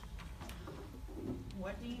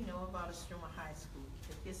 What do you know about Istrouma High School,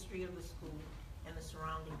 the history of the school, and the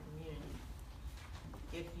surrounding community?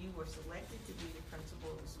 If you were selected to be the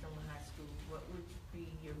principal of Istrouma High School, what would be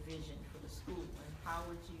your vision for the school, and how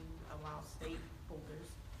would you allow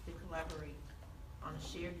stakeholders to collaborate on a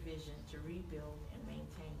shared vision to rebuild and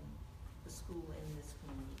maintain the school in this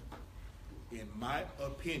community? In my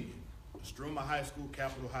opinion, Istrouma High School,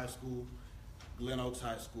 Capitol High School, Glen Oaks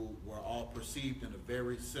High School were all perceived in a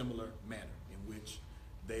very similar manner, in which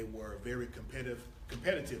they were very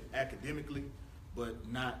competitive academically, but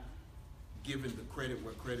not given the credit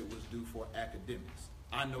where credit was due for academics.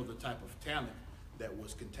 I know the type of talent that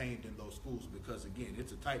was contained in those schools because, again,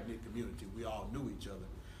 it's a tight-knit community. We all knew each other.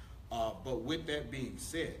 But with that being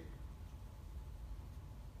said,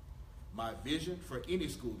 my vision for any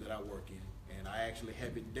school that I work in, and I actually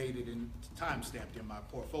have it dated and time-stamped in my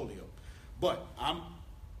portfolio, but I'm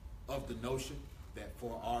of the notion that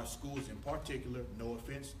for our schools in particular, no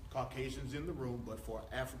offense, Caucasians in the room, but for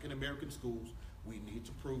African-American schools, we need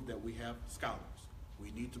to prove that we have scholars.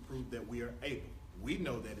 We need to prove that we are able. We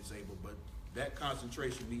know that it's able, but that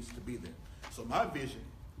concentration needs to be there. So my vision,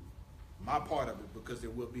 my part of it, because there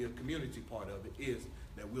will be a community part of it, is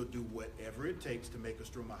that we'll do whatever it takes to make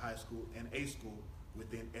Istrouma High School and a school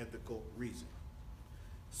within ethical reason.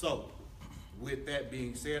 So with that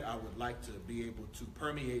being said, I would like to be able to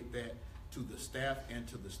permeate that to the staff and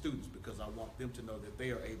to the students, because I want them to know that they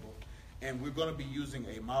are able. And we're going to be using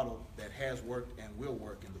a model that has worked and will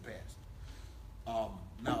work in the past.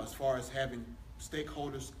 Now, as far as having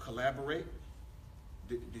stakeholders collaborate,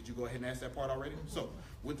 did you go ahead and ask that part already? So,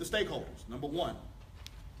 with the stakeholders, number one,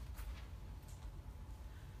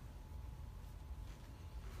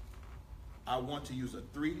 I want to use a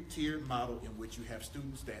 3-tiered model in which you have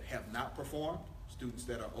students that have not performed, students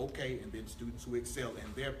that are okay, and then students who excel,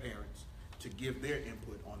 and their parents to give their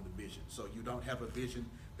input on the vision. So you don't have a vision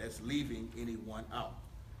that's leaving anyone out.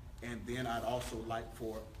 And then I'd also like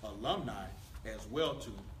for alumni as well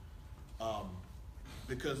to,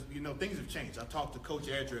 because things have changed. I talked to Coach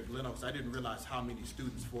Adger at Glen Oaks. I didn't realize how many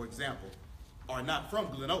students, for example, are not from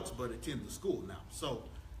Glen Oaks but attend the school now. So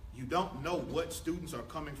you don't know what students are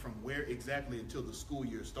coming from where exactly until the school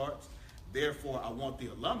year starts. Therefore, I want the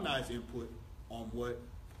alumni's input on what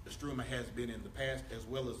Istrouma has been in the past, as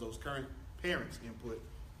well as those current parents' input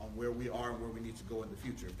on where we are and where we need to go in the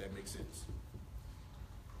future, if that makes sense.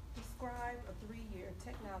 Describe a 3-year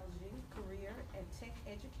technology, career, and tech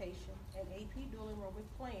education and AP dual enrollment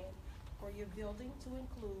plan for your building to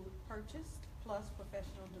include purchase plus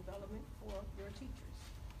professional development for your teachers.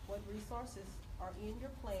 What resources are in your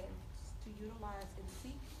plans to utilize and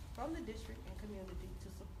seek from the district and community to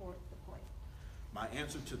support the plan? My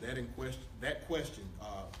answer to that question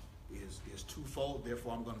is twofold.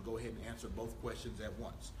 Therefore, I'm going to go ahead and answer both questions at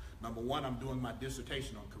once. Number one, I'm doing my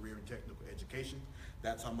dissertation on career and technical education.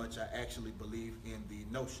 That's how much I actually believe in the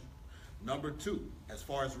notion. Number two, as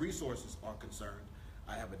far as resources are concerned,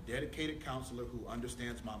 I have a dedicated counselor who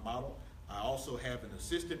understands my model. I also have an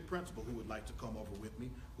assistant principal who would like to come over with me,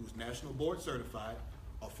 who's national board certified,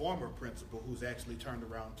 a former principal who's actually turned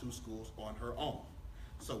around 2 schools on her own.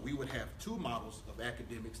 So we would have 2 models of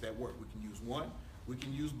academics that work. We can use one, we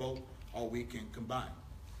can use both, or we can combine.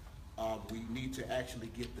 We need to actually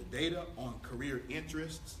get the data on career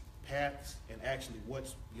interests, paths, and actually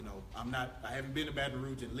what's, I haven't been to Baton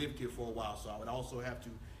Rouge and lived here for a while, so I would also have to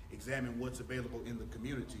examine what's available in the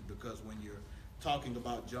community, because when you're talking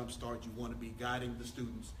about Jumpstart, you want to be guiding the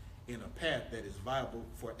students in a path that is viable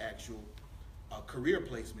for actual career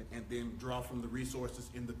placement, and then draw from the resources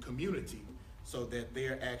in the community so that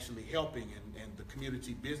they're actually helping and the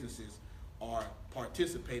community businesses are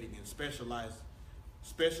participating in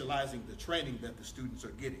specializing the training that the students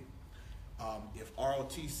are getting. If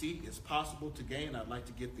ROTC is possible to gain, I'd like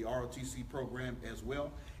to get the ROTC program as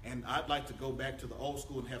well. And I'd like to go back to the old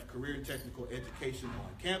school and have career and technical education on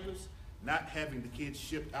campus, not having the kids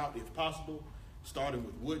shipped out if possible, starting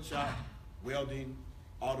with woodshop, welding,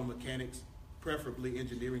 auto mechanics, preferably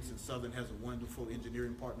engineering, since Southern has a wonderful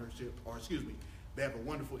engineering partnership, or excuse me, they have a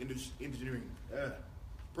wonderful engineering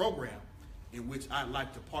program in which I'd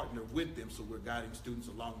like to partner with them, so we're guiding students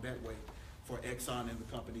along that way for Exxon and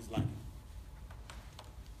the companies like it.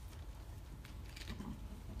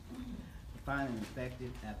 Define an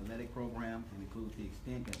effective athletic program and include the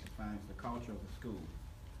extent that defines the culture of the school.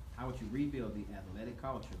 How would you rebuild the athletic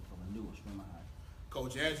culture for the new Istrouma High?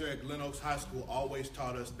 Coach Azure at Glen Oaks High School always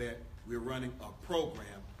taught us that we're running a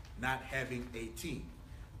program, not having a team.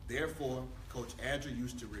 Therefore, Coach Adger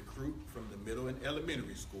used to recruit from the middle and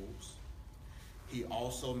elementary schools. He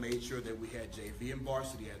also made sure that we had JV and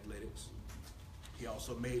varsity athletics. He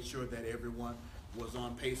also made sure that everyone was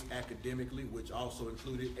on pace academically, which also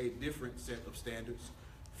included a different set of standards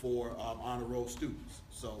for honor roll students.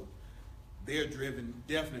 So they're driven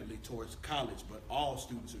definitely towards college, but all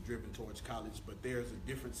students are driven towards college, but there's a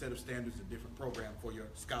different set of standards, a different program for your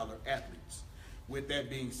scholar athletes. With that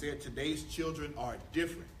being said, today's children are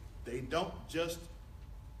different. They don't just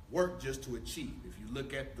work just to achieve. If you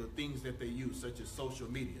look at the things that they use, such as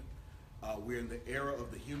social media, we're in the era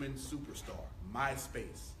of the human superstar,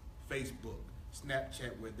 MySpace, Facebook,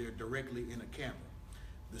 Snapchat, where they're directly in a camera.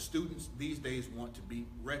 The students these days want to be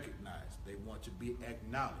recognized. They want to be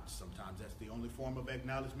acknowledged. Sometimes that's the only form of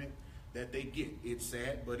acknowledgement that they get. It's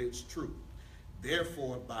sad, but it's true.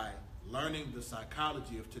 Therefore, by learning the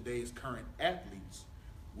psychology of today's current athletes,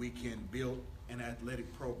 we can build an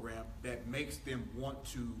athletic program that makes them want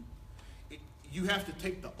to. You have to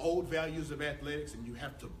take the old values of athletics and you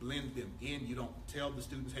have to blend them in. You don't tell the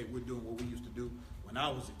students, hey, we're doing what we used to do when I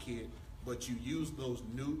was a kid, but you use those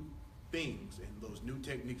new things and those new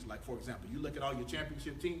techniques. Like, for example, you look at all your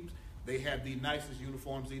championship teams, they have the nicest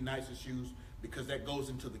uniforms, the nicest shoes, because that goes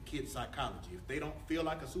into the kid's psychology. If they don't feel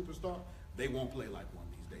like a superstar, they won't play like one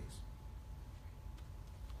these days.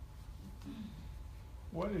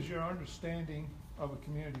 What is your understanding of a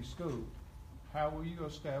community school? How will you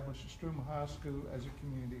establish Istrouma High School as a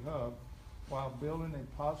community hub while building a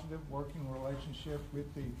positive working relationship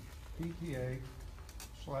with the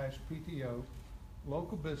PTA/PTO,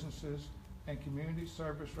 local businesses, and community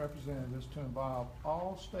service representatives to involve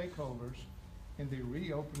all stakeholders in the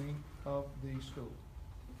reopening of the school?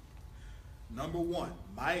 Number one,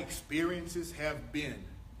 my experiences have been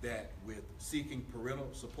that with seeking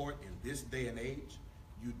parental support in this day and age,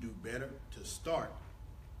 you do better to start.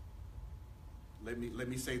 Let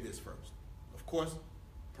me say this first. Of course,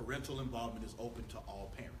 parental involvement is open to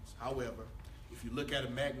all parents. However, if you look at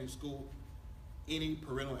a magnet school, any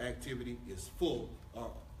parental activity is full,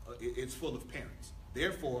 it's full of parents.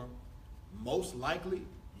 Therefore, most likely,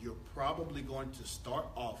 you're probably going to start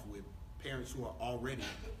off with parents who are already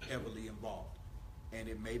heavily involved. And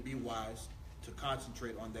it may be wise to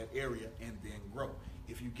concentrate on that area and then grow.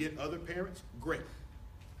 If you get other parents, great.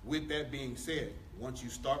 With that being said, once you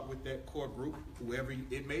start with that core group, whoever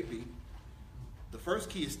it may be, the first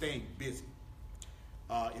key is staying busy.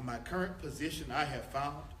 In my current position, I have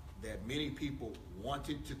found that many people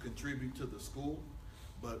wanted to contribute to the school,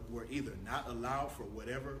 but were either not allowed for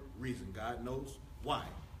whatever reason, God knows why.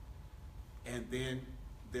 And then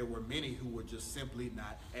there were many who were just simply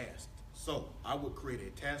not asked. So I would create a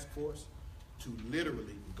task force to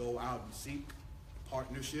literally go out and seek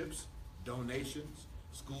partnerships, donations,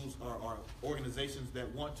 schools or organizations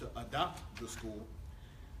that want to adopt the school,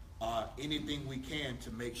 anything we can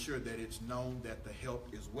to make sure that it's known that the help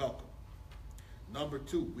is welcome. Number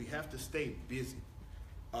two, we have to stay busy.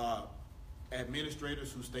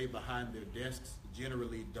 Administrators who stay behind their desks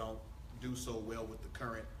generally don't do so well with the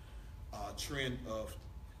current trend of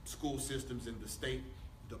school systems in the State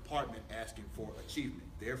Department asking for achievement.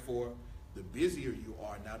 Therefore, the busier you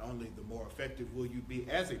are, not only the more effective will you be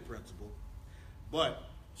as a principal, but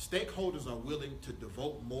stakeholders are willing to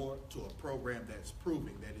devote more to a program that's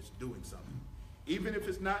proving that it's doing something. Even if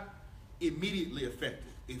it's not immediately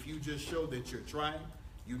effective, if you just show that you're trying,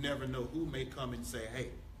 you never know who may come and say, hey,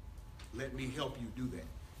 let me help you do that.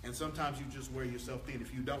 And sometimes you just wear yourself thin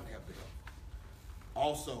if you don't have the help.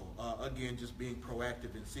 Also, again, just being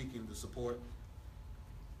proactive in seeking the support.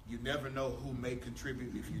 You never know who may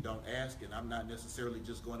contribute if you don't ask, and I'm not necessarily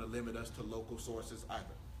just going to limit us to local sources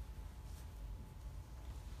either.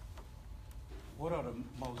 What are the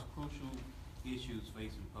most crucial issues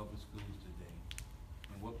facing public schools today,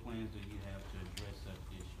 and what plans do you have to address such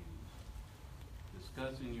issues?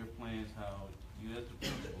 Discussing your plans how you as the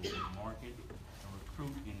principal will market and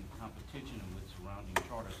recruit in competition with surrounding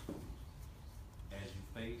charter schools as you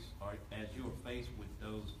are faced with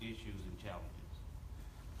those issues and challenges.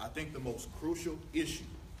 I think the most crucial issue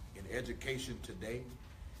in education today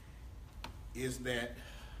is that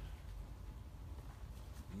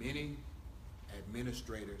many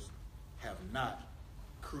administrators have not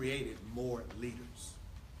created more leaders.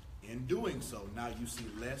 In doing so, now you see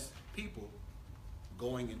less people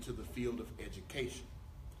going into the field of education.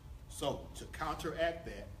 So to counteract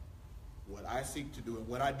that, what I seek to do and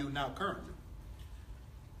what I do now currently,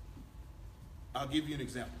 I'll give you an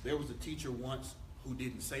example. There was a teacher once who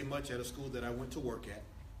didn't say much at a school that I went to work at.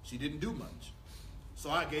 She didn't do much. So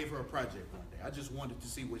I gave her a project one day. I just wanted to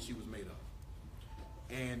see what she was made of.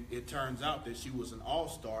 And it turns out that she was an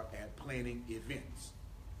all-star at planning events.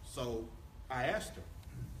 So I asked her,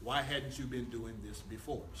 why hadn't you been doing this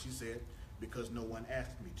before? She said, because no one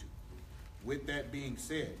asked me to. With that being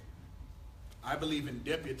said, I believe in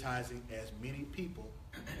deputizing as many people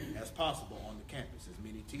as possible on the campus, as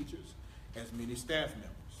many teachers, as many staff members.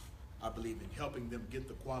 I believe in helping them get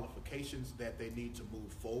the qualifications that they need to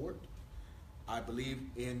move forward. I believe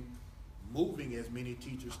in moving as many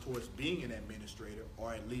teachers towards being an administrator,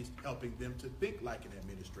 or at least helping them to think like an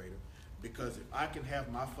administrator. Because if I can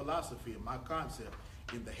have my philosophy and my concept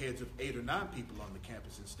in the heads of 8 or 9 people on the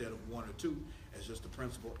campus instead of 1 or 2 as just the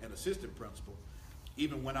principal and assistant principal,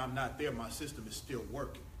 even when I'm not there, my system is still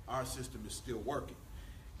working. Our system is still working.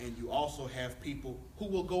 And you also have people who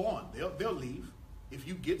will go on. They'll leave. If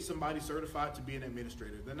you get somebody certified to be an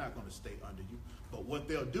administrator, they're not going to stay under you. But what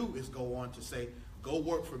they'll do is go on to say, go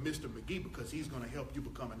work for Mr. McGee because he's going to help you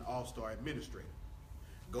become an all-star administrator.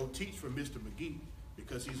 Go teach for Mr. McGee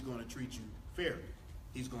because he's going to treat you fairly.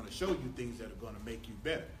 He's going to show you things that are going to make you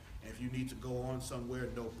better. And if you need to go on somewhere,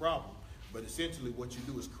 no problem. But essentially what you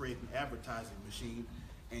do is create an advertising machine,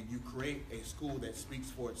 and you create a school that speaks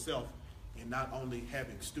for itself, and not only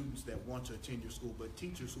having students that want to attend your school, but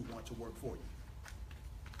teachers who want to work for you.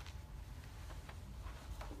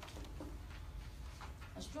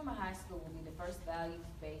 Istrouma High School will be the first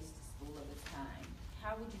values-based school of its kind.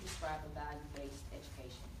 How would you describe a value-based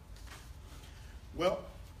education? Well,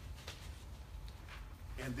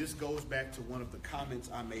 and this goes back to one of the comments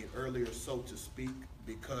I made earlier, so to speak,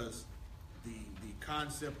 because the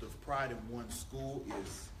concept of pride in one school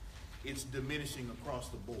it's diminishing across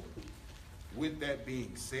the board. With that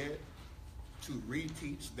being said, to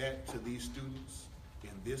reteach that to these students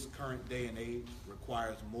in this current day and age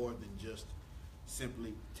requires more than just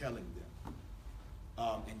simply telling them.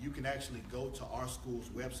 And you can actually go to our school's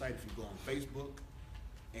website if you go on Facebook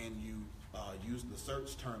and you use the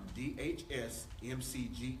search term DHS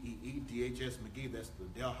MCGEE, DHS McGee, that's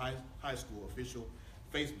the Dell High School official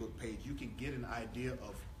Facebook page. You can get an idea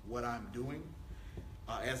of what I'm doing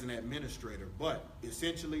as an administrator, but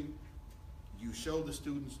essentially you show the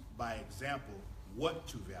students by example what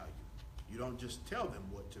to value. You don't just tell them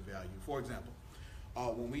what to value. For example,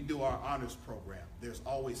 when we do our honors program, there's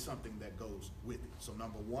always something that goes with it. So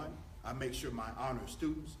number one, I make sure my honors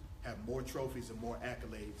students have more trophies and more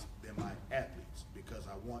accolades than my athletes because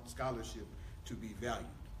I want scholarship to be valued.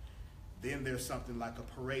 Then there's something like a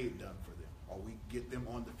parade done for them, or we get them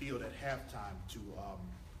on the field at halftime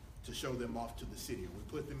to show them off to the city, or we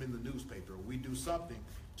put them in the newspaper, or we do something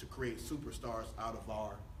to create superstars out of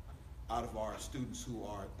our students who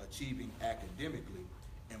are achieving academically.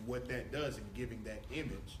 And what that does in giving that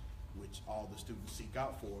image, which all the students seek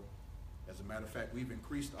out for, as a matter of fact, we've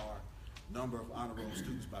increased our number of honor roll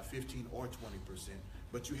students by 15 or 20%,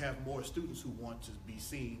 but you have more students who want to be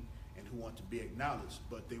seen and who want to be acknowledged,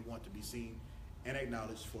 but they want to be seen and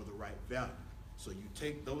acknowledged for the right value. So you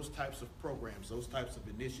take those types of programs, those types of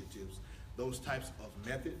initiatives, those types of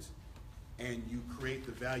methods, and you create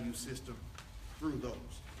the value system through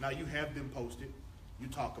those. Now you have them posted, you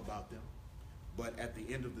talk about them, but at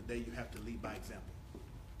the end of the day, you have to lead by example.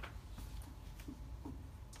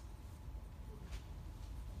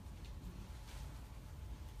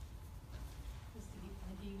 Mr.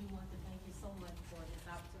 McGee, we want to thank you so much for this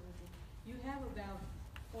opportunity. You have about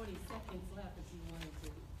 40 seconds left if you wanted to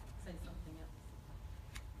say something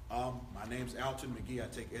else. My name's Alton McGee. I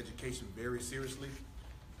take education very seriously.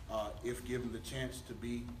 If given the chance to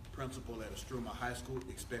be principal at Istrouma High School,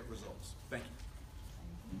 expect results. Thank you.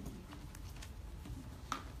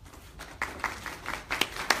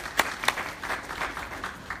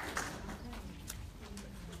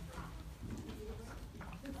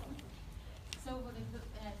 So for the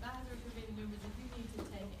advisory committee members, if you need to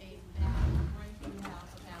take a bathroom break, you have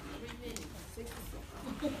about 3 minutes.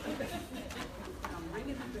 I'm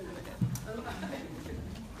bringing the food.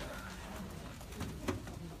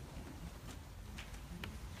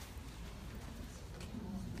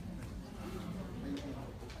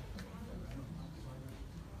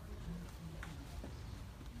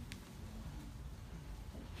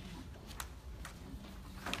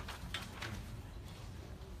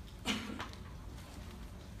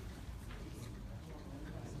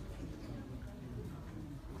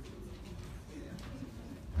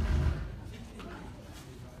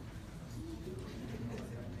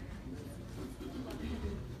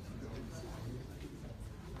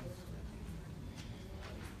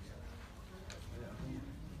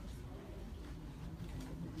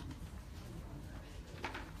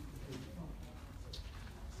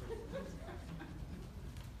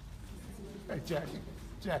 Hey, Jackie.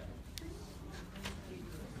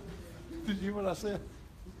 Did you hear what I said?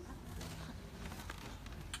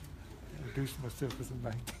 I introduced myself as a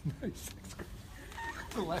 1996 grade.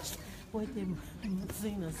 The last time. What did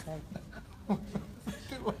Zena say?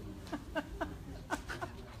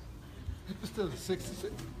 Still the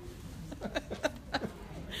 66.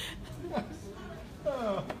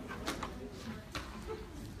 Oh.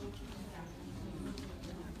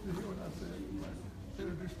 Did you hear what I said? I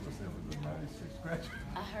introduced myself as a 96 graduate.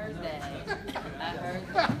 I heard that. I heard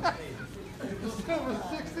that. Still the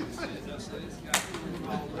 66.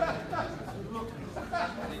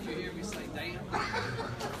 Did you hear me say damn?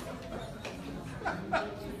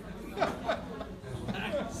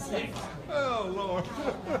 Oh, Lord.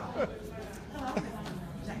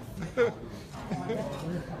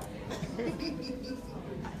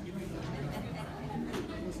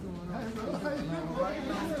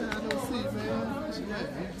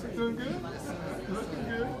 Doing good? Looking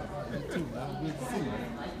good? You too, man. Good to see you.